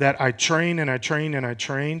that I trained,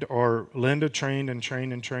 or Linda trained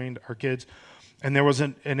our kids. And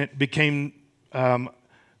it became,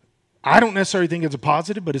 I don't necessarily think it's a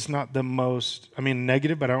positive, but it's not the most,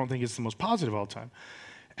 negative, but I don't think it's the most positive all the time.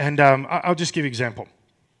 And I'll just give you an example.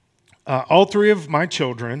 All three of my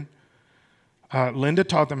children, Linda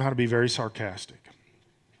taught them how to be very sarcastic.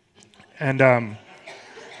 And I'm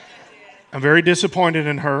very disappointed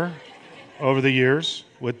in her over the years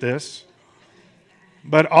with this.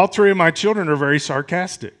 But all three of my children are very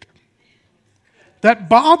sarcastic. That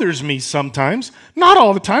bothers me sometimes. Not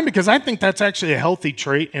all the time, because I think that's actually a healthy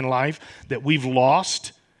trait in life that we've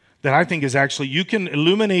lost, that I think is actually, you can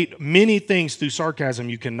illuminate many things through sarcasm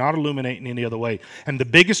you cannot illuminate in any other way. And the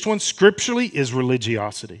biggest one scripturally is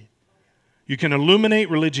religiosity. You can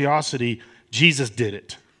illuminate religiosity. Jesus did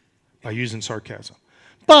it by using sarcasm.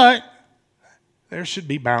 But there should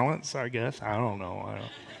be balance, I guess. I don't know.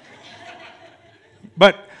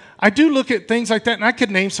 But I do look at things like that, and I could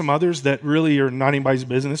name some others that really are not anybody's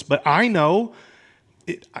business, but I know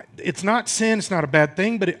it's not sin, it's not a bad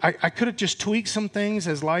thing, but I could have just tweaked some things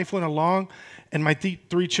as life went along, and my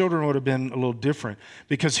three children would have been a little different.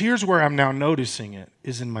 Because here's where I'm now noticing it,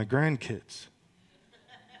 is in my grandkids.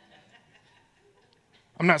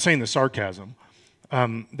 I'm not saying the sarcasm.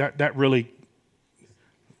 That really,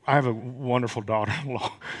 I have a wonderful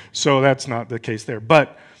daughter-in-law, so that's not the case there.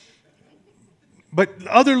 But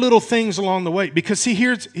other little things along the way. Because see,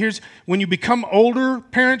 here's when you become older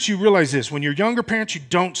parents, you realize this. When you're younger parents, you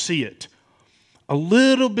don't see it. A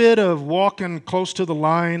little bit of walking close to the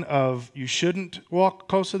line of you shouldn't walk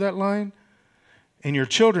close to that line, and your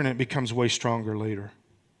children, it becomes way stronger later.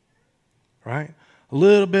 Right? A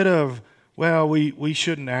little bit of, well, we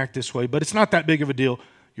shouldn't act this way, but it's not that big of a deal.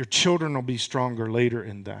 Your children will be stronger later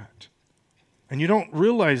in that. And you don't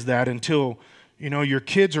realize that until, your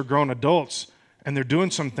kids are grown adults and they're doing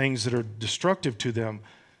some things that are destructive to them,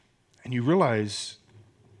 and you realize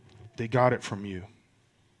they got it from you.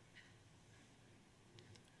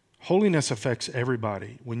 Holiness affects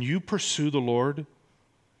everybody. When you pursue the Lord,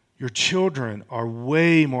 your children are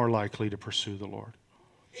way more likely to pursue the Lord.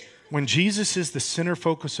 When Jesus is the center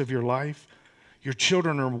focus of your life, your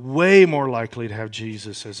children are way more likely to have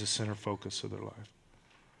Jesus as the center focus of their life.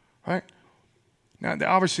 Right? Now,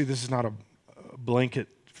 obviously, this is not a blanket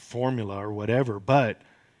formula or whatever, but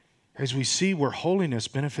as we see where holiness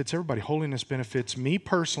benefits everybody, holiness benefits me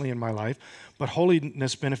personally in my life, but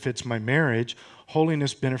holiness benefits my marriage,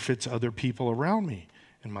 holiness benefits other people around me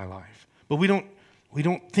in my life. But we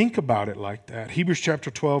don't think about it like that. Hebrews chapter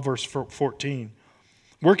 12, verse 14.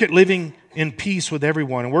 Work at living in peace with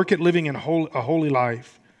everyone, and work at living in a holy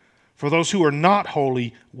life. For those who are not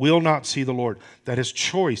holy will not see the Lord. That is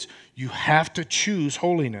choice. You have to choose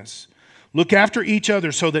holiness. Look after each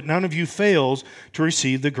other so that none of you fails to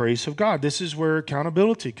receive the grace of God. This is where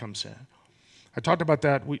accountability comes in. I talked about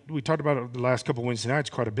that. We talked about it the last couple of Wednesday nights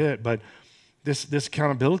quite a bit, but this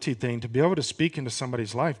accountability thing, to be able to speak into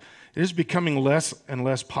somebody's life, it is becoming less and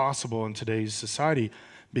less possible in today's society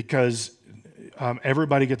because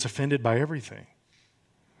everybody gets offended by everything.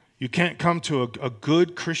 You can't come to a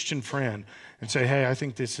good Christian friend and say, "Hey, I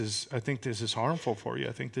think this is harmful for you.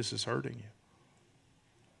 I think this is hurting you."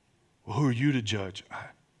 Well, who are you to judge? I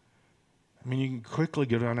mean, you can quickly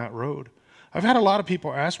go down that road. I've had a lot of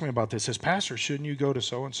people ask me about this. As pastor, shouldn't you go to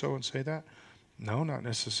so-and-so and say that? No, not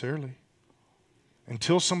necessarily.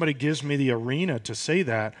 Until somebody gives me the arena to say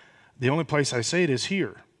that, the only place I say it is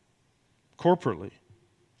here, corporately,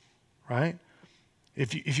 right?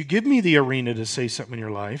 If you give me the arena to say something in your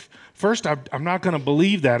life, first, I'm not going to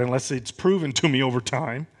believe that unless it's proven to me over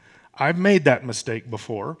time. I've made that mistake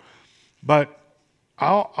before, but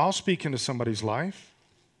I'll speak into somebody's life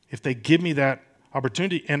if they give me that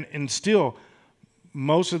opportunity, and still,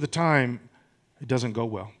 most of the time, it doesn't go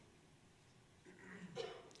well.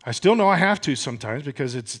 I still know I have to sometimes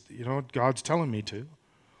because it's, God's telling me to,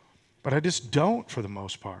 but I just don't for the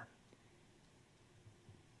most part.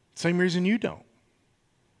 Same reason you don't.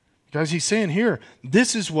 Guys, he's saying here,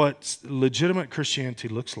 this is what legitimate Christianity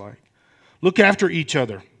looks like. Look after each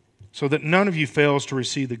other so that none of you fails to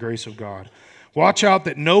receive the grace of God. Watch out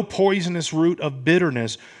that no poisonous root of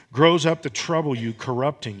bitterness grows up to trouble you,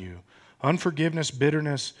 corrupting you. Unforgiveness,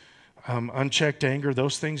 bitterness, unchecked anger,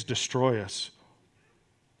 those things destroy us.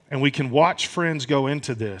 And we can watch friends go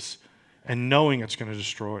into this and knowing it's going to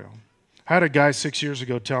destroy them. I had a guy 6 years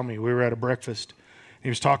ago tell me, we were at a breakfast, he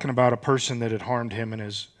was talking about a person that had harmed him and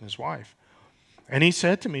his wife. And he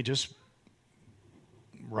said to me just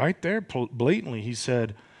right there, blatantly, he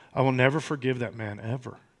said, "I will never forgive that man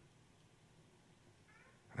ever."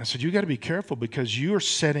 And I said, you got to be careful because you are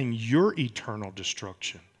setting your eternal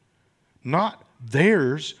destruction, not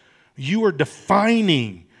theirs. You are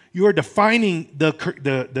defining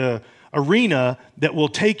the arena that will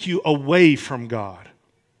take you away from God.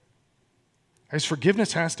 As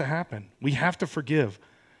forgiveness has to happen. We have to forgive.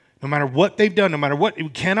 No matter what they've done, no matter what, we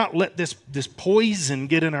cannot let this poison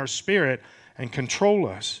get in our spirit and control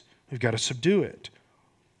us. We've got to subdue it.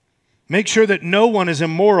 Make sure that no one is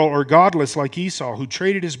immoral or godless like Esau, who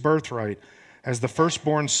traded his birthright as the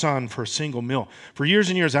firstborn son for a single meal. For years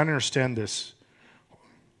and years, I didn't understand this.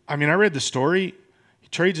 I mean, I read the story. He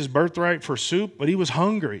trades his birthright for soup, but he was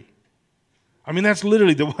hungry. I mean, that's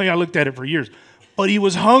literally the way I looked at it for years. But he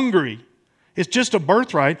was hungry. It's just a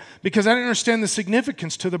birthright because I didn't understand the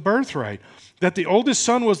significance to the birthright. That the oldest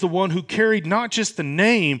son was the one who carried not just the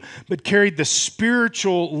name, but carried the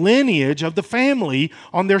spiritual lineage of the family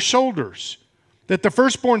on their shoulders. That the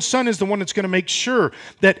firstborn son is the one that's going to make sure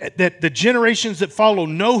that the generations that follow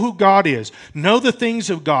know who God is, know the things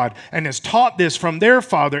of God, and has taught this from their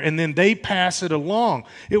father, and then they pass it along.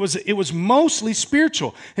 It was mostly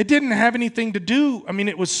spiritual. It didn't have anything to do,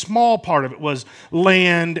 it was small part of it was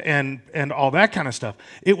land and all that kind of stuff.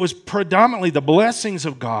 It was predominantly the blessings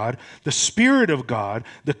of God, the Spirit of God,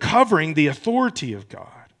 the covering, the authority of God.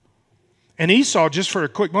 And Esau, just for a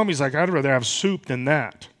quick moment, he's like, I'd rather have soup than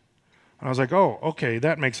that. And I was like, oh, okay,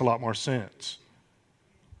 that makes a lot more sense.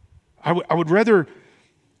 I would rather,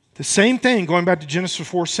 the same thing, going back to Genesis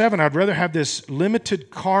 4:7, I'd rather have this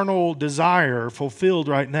limited carnal desire fulfilled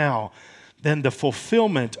right now than the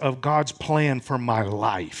fulfillment of God's plan for my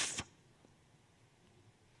life.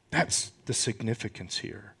 That's the significance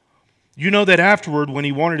here. You know that afterward, when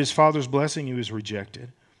he wanted his father's blessing, he was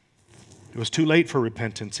rejected. It was too late for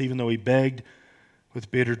repentance, even though he begged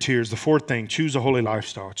with bitter tears. The fourth thing, choose a holy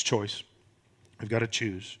lifestyle. It's choice. We've got to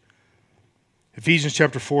choose. Ephesians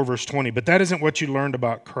chapter 4, verse 20. But that isn't what you learned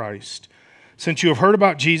about Christ. Since you have heard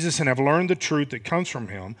about Jesus and have learned the truth that comes from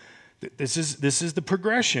him, this is the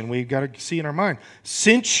progression we've got to see in our mind.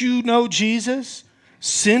 Since you know Jesus,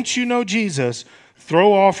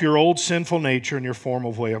 throw off your old sinful nature and your former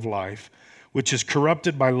way of life, which is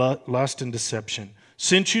corrupted by lust and deception.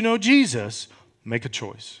 Since you know Jesus, make a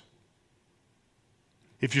choice.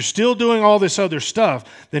 If you're still doing all this other stuff,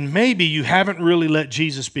 then maybe you haven't really let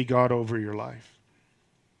Jesus be God over your life.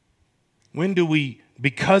 When do we,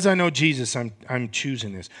 because I know Jesus, I'm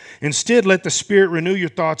choosing this. Instead, let the Spirit renew your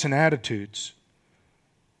thoughts and attitudes.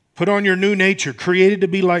 Put on your new nature, created to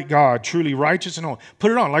be like God, truly righteous and holy.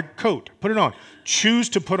 Put it on like a coat. Put it on. Choose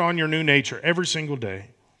to put on your new nature every single day.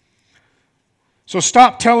 So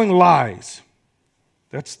stop telling lies.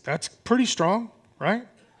 That's pretty strong, right?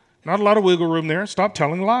 Not a lot of wiggle room there. Stop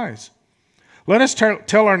telling lies. Let us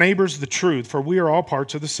tell our neighbors the truth, for we are all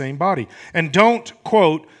parts of the same body. And don't,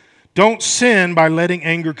 quote, don't sin by letting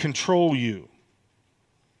anger control you.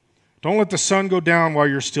 Don't let the sun go down while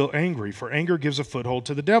you're still angry, for anger gives a foothold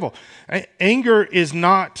to the devil. Anger is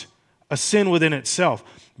not a sin within itself,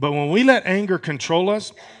 but when we let anger control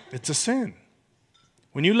us, it's a sin.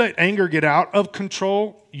 When you let anger get out of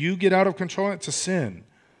control, you get out of control, it's a sin.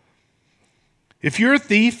 If you're a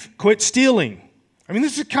thief, quit stealing. I mean,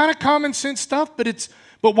 this is kind of common sense stuff,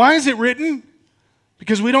 but why is it written?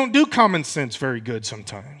 Because we don't do common sense very good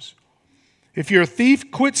sometimes. If you're a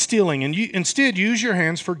thief, quit stealing and instead use your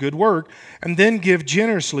hands for good work and then give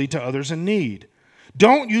generously to others in need.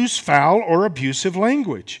 Don't use foul or abusive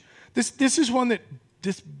language. This is one that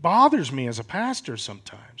this bothers me as a pastor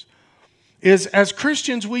sometimes. Is as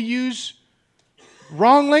Christians we use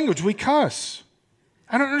wrong language. We cuss.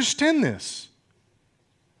 I don't understand this.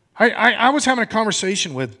 I was having a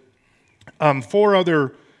conversation with 4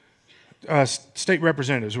 other state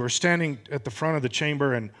representatives who were standing at the front of the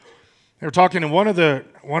chamber, and they were talking. And one of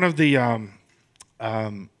the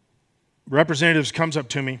representatives comes up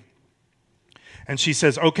to me, and she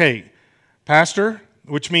says, "Okay, Pastor,"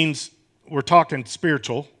 which means we're talking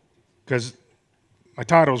spiritual, because my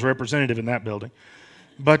title is representative in that building.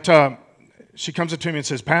 But she comes up to me and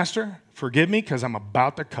says, "Pastor, forgive me because I'm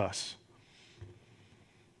about to cuss."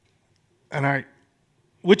 And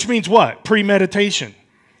which means what? Premeditation.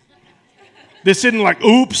 This isn't like,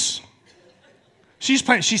 oops. She's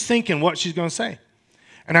thinking what she's going to say.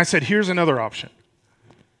 And I said, here's another option.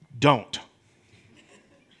 Don't.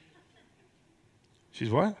 She's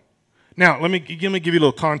what? Now, let me give you a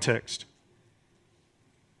little context.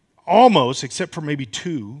 Almost, except for maybe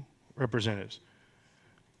 2 representatives,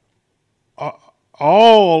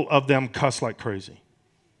 all of them cuss like crazy.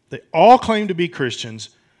 They all claim to be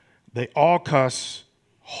Christians. They all cuss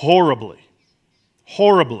horribly.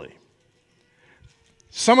 Horribly.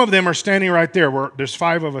 Some of them are standing right there. There's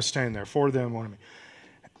 5 of us standing there. 4 of them, 1 of me.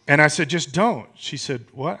 And I said, just don't. She said,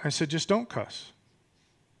 what? I said, just don't cuss.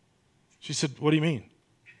 She said, what do you mean?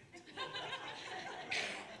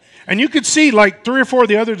 And you could see like 3 or 4 of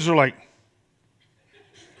the others are like,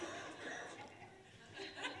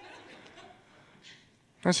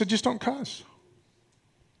 I said, just don't cuss.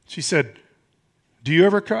 She said, do you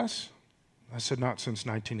ever cuss? I said, not since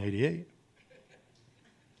 1988.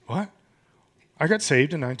 What? I got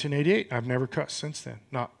saved in 1988. I've never cussed since then.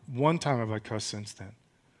 Not one time have I cussed since then.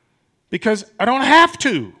 Because I don't have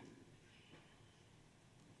to.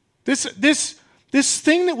 This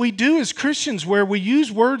thing that we do as Christians where we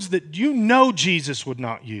use words that you know Jesus would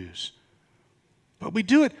not use. But we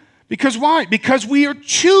do it because why? Because we are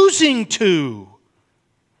choosing to.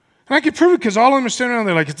 And I can prove it because all of them are standing around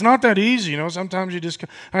there like, it's not that easy, sometimes you just... And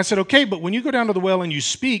I said, okay, but when you go down to the well and you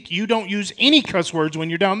speak, you don't use any cuss words when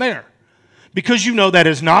you're down there. Because you know that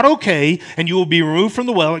is not okay and you will be removed from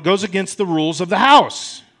the well. It goes against the rules of the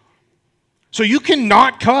house. So you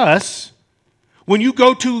cannot cuss. When you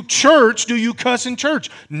go to church, do you cuss in church?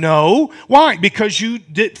 No. Why? Because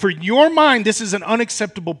for your mind, this is an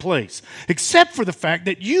unacceptable place. Except for the fact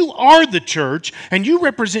that you are the church and you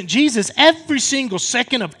represent Jesus every single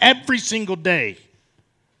second of every single day.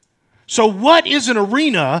 So what is an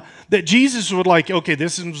arena that Jesus would like, okay,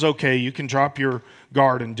 this is okay, you can drop your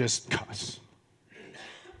guard and just cuss.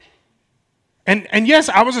 And yes,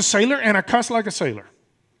 I was a sailor and I cussed like a sailor.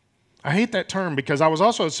 I hate that term because I was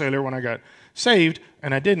also a sailor when I got saved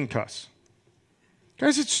and I didn't cuss.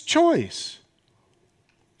 Guys, it's choice.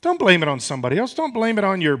 Don't blame it on somebody else. Don't blame it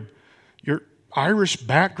on your Irish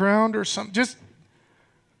background or something. Just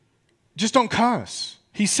don't cuss.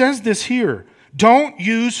 He says this here. Don't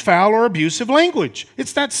use foul or abusive language.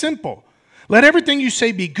 It's that simple. Let everything you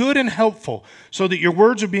say be good and helpful so that your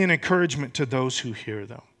words will be an encouragement to those who hear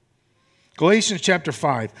them. Galatians chapter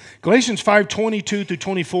 5. Galatians 5:22 through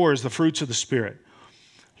 24 is the fruits of the Spirit.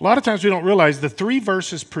 A lot of times we don't realize the 3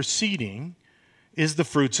 verses preceding is the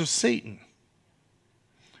fruits of Satan.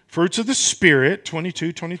 Fruits of the Spirit,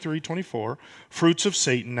 22, 23, 24. Fruits of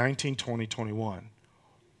Satan, 19, 20, 21.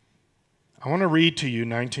 I want to read to you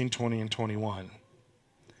 19, 20, and 21.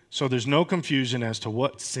 So there's no confusion as to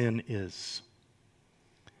what sin is.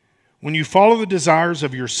 when you follow the desires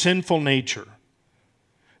of your sinful nature,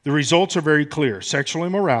 the results are very clear. Sexual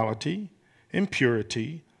immorality,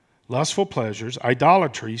 impurity, lustful pleasures,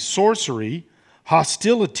 idolatry, sorcery,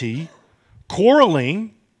 hostility,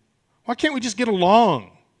 quarreling. Why can't we just get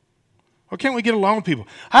along? Why can't we get along with people?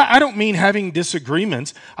 I don't mean having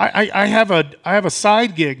disagreements. I have a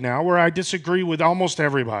side gig now where I disagree with almost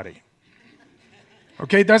everybody.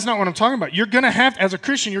 Okay, that's not what I'm talking about. You're going to have, as a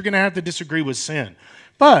Christian, you're going to have to disagree with sin.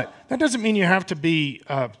 But that doesn't mean you have to be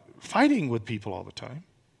fighting with people all the time,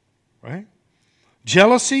 right?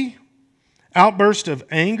 Jealousy, outburst of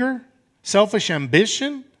anger, selfish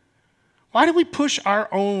ambition. Why do we push our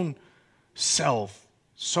own self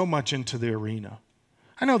so much into the arena?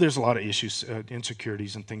 I know there's a lot of issues,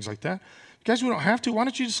 insecurities and things like that. Guys, we don't have to. Why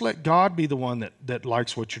don't you just let God be the one that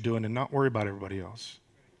likes what you're doing and not worry about everybody else?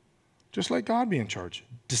 Just let God be in charge.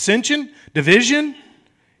 Dissension, division,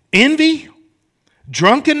 envy,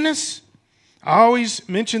 drunkenness. I always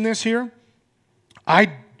mention this here.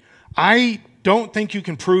 I don't think you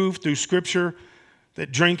can prove through Scripture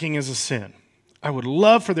that drinking is a sin. I would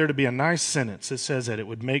love for there to be a nice sentence that says that. It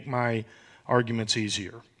would make my arguments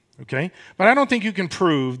easier. Okay? But I don't think you can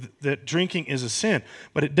prove that drinking is a sin.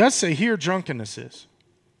 But it does say here drunkenness is.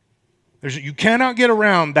 You cannot get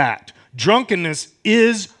around that. Drunkenness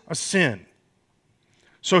is a sin.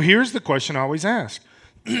 So here's the question I always ask.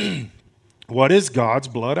 What is God's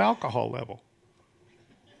blood alcohol level?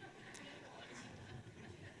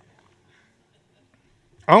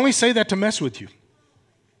 I only say that to mess with you.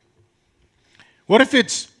 What if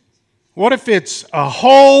it's a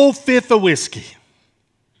whole fifth of whiskey?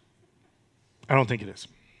 I don't think it is.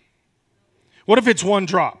 What if it's one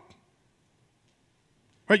drop?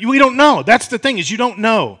 Right? We don't know. That's the thing, is you don't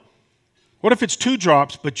know. What if it's 2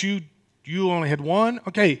 drops, but you only had 1?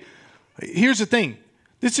 Okay, here's the thing.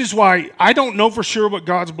 This is why I don't know for sure what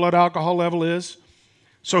God's blood alcohol level is.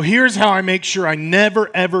 So here's how I make sure I never,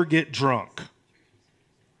 ever get drunk.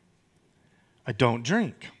 I don't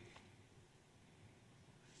drink.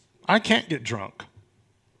 I can't get drunk.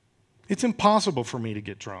 It's impossible for me to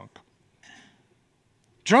get drunk.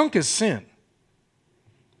 Drunk is sin.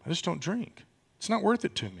 I just don't drink. It's not worth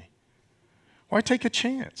it to me. Why take a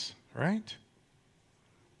chance, right?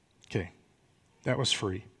 Okay, that was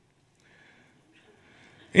free.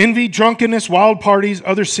 Envy, drunkenness, wild parties,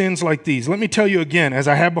 other sins like these. Let me tell you again, as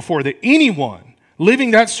I have before, that anyone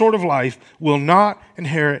living that sort of life will not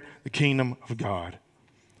inherit the kingdom of God.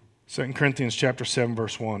 2 Corinthians chapter 7,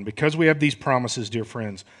 verse 1. Because we have these promises, dear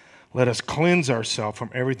friends, let us cleanse ourselves from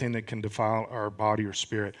everything that can defile our body or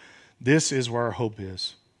spirit. This is where our hope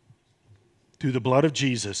is. Through the blood of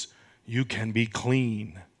Jesus, you can be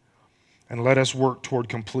clean. And let us work toward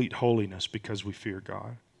complete holiness because we fear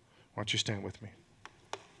God. Why don't you stand with me?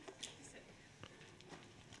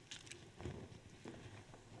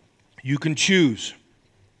 You can choose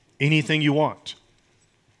anything you want.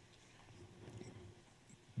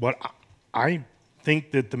 What I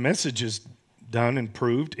think that the message has done and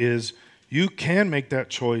proved is you can make that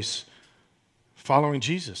choice following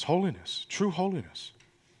Jesus, holiness, true holiness.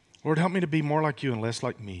 Lord, help me to be more like you and less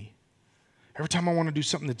like me. Every time I want to do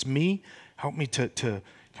something that's me, help me to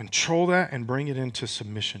control that and bring it into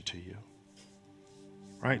submission to you.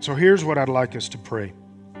 Right? So here's what I'd like us to pray.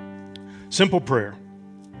 Simple prayer.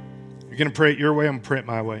 You're going to pray it your way, I'm going to pray it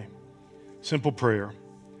my way. Simple prayer.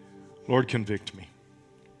 Lord, convict me.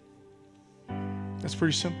 That's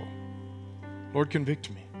pretty simple. Lord, convict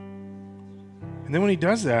me. And then when he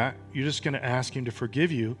does that, you're just going to ask him to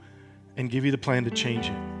forgive you and give you the plan to change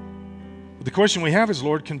it. But the question we have is,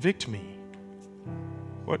 Lord, convict me.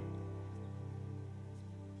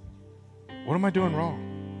 What am I doing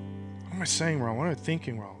wrong? What am I saying wrong? What am I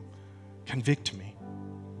thinking wrong? Convict me.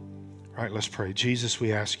 All right, let's pray. Jesus,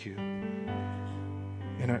 we ask you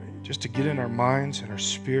just to get in our minds and our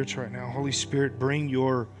spirits right now. Holy Spirit, bring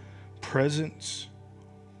your presence.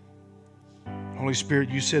 Holy Spirit,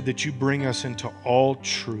 you said that you bring us into all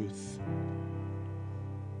truth.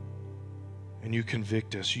 And you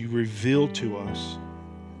convict us. You reveal to us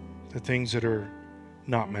the things that are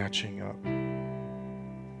not matching up.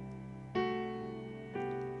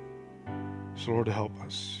 So, Lord, help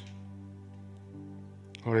us.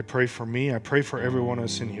 Lord, I pray for me. I pray for every one of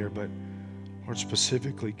us in here, but Lord,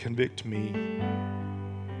 specifically, convict me.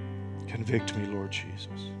 Convict me, Lord Jesus.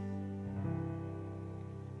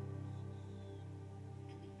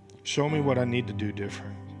 Show me what I need to do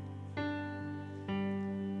different.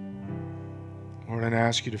 Lord, I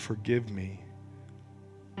ask you to forgive me.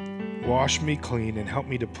 Wash me clean and help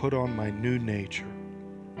me to put on my new nature.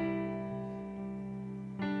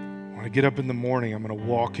 When I get up in the morning, I'm going to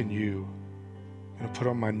walk in you going to put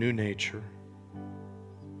on my new nature.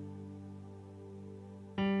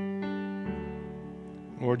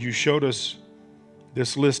 Lord, you showed us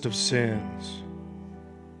this list of sins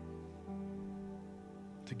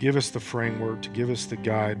to give us the framework, to give us the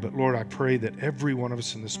guide. But Lord, I pray that every one of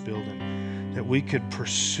us in this building, that we could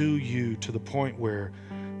pursue you to the point where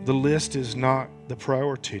the list is not the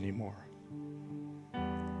priority anymore.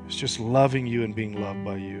 It's just loving you and being loved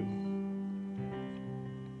by you.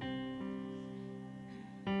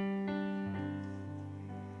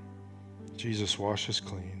 Jesus, wash us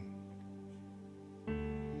clean.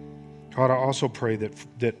 God, I also pray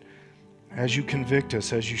that as you convict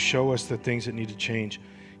us, as you show us the things that need to change,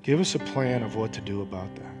 give us a plan of what to do about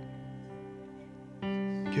that.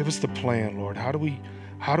 Give us the plan, Lord. How do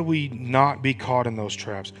we not be caught in those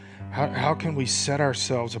traps? How can we set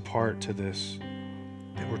ourselves apart to this?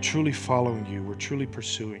 That we're truly following you, we're truly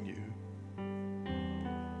pursuing you.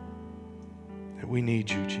 That we need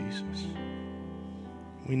you, Jesus.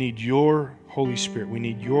 We need your Holy Spirit. We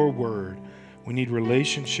need your word. We need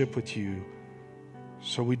relationship with you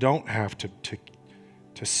so we don't have to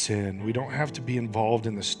sin. We don't have to be involved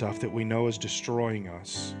in the stuff that we know is destroying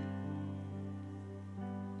us.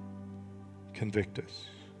 Convict us.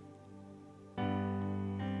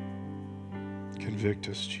 Convict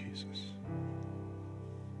us, Jesus.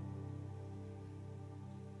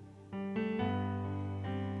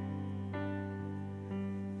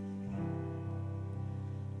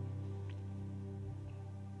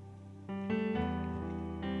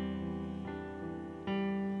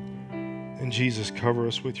 And Jesus, cover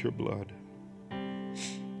us with your blood.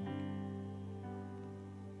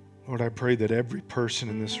 Lord, I pray that every person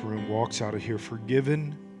in this room walks out of here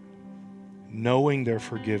forgiven, knowing they're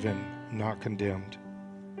forgiven, not condemned.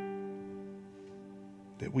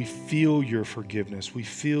 That we feel your forgiveness, we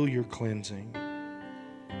feel your cleansing.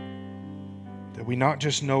 That we not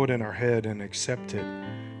just know it in our head and accept it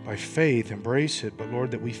by faith, embrace it, but Lord,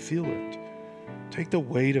 that we feel it. Take the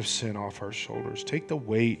weight of sin off our shoulders. Take the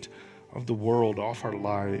weight of the world off our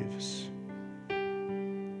lives.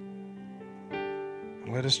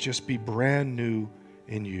 And let us just be brand new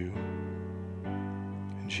in you.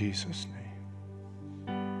 In Jesus' name.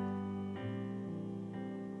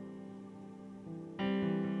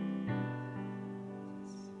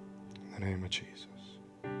 In the name of Jesus.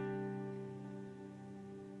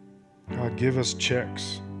 God, give us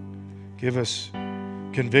checks. Give us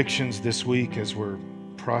convictions this week as we're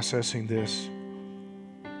processing this,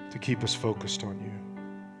 to keep us focused on you.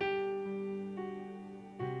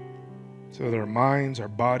 So that our minds, our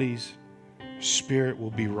bodies, our spirit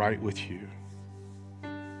will be right with you.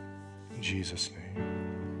 In Jesus' name.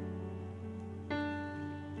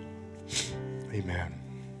 Amen.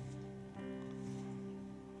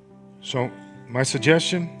 So my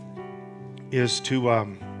suggestion is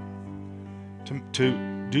to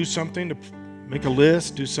do something, to make a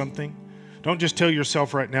list, do something. Don't just tell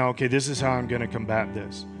yourself right now, okay, this is how I'm going to combat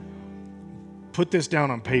this. Put this down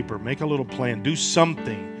on paper. Make a little plan. Do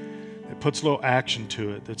something that puts a little action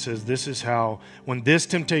to it that says, this is how, when this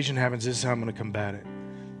temptation happens, this is how I'm going to combat it.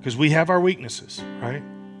 Because we have our weaknesses, right?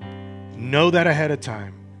 Know that ahead of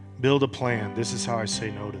time. Build a plan. This is how I say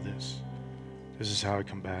no to this. This is how I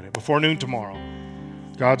combat it. Before noon tomorrow,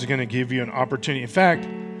 God's going to give you an opportunity. In fact,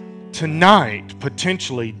 tonight,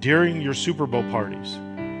 potentially during your Super Bowl parties,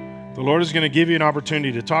 the Lord is going to give you an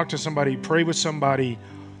opportunity to talk to somebody, pray with somebody,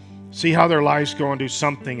 see how their life's going, do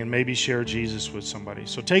something, and maybe share Jesus with somebody.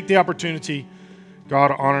 So take the opportunity.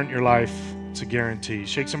 God honoring your life. It's a guarantee.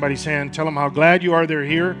 Shake somebody's hand. Tell them how glad you are they're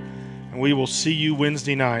here. And we will see you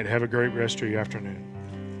Wednesday night. Have a great rest of your afternoon.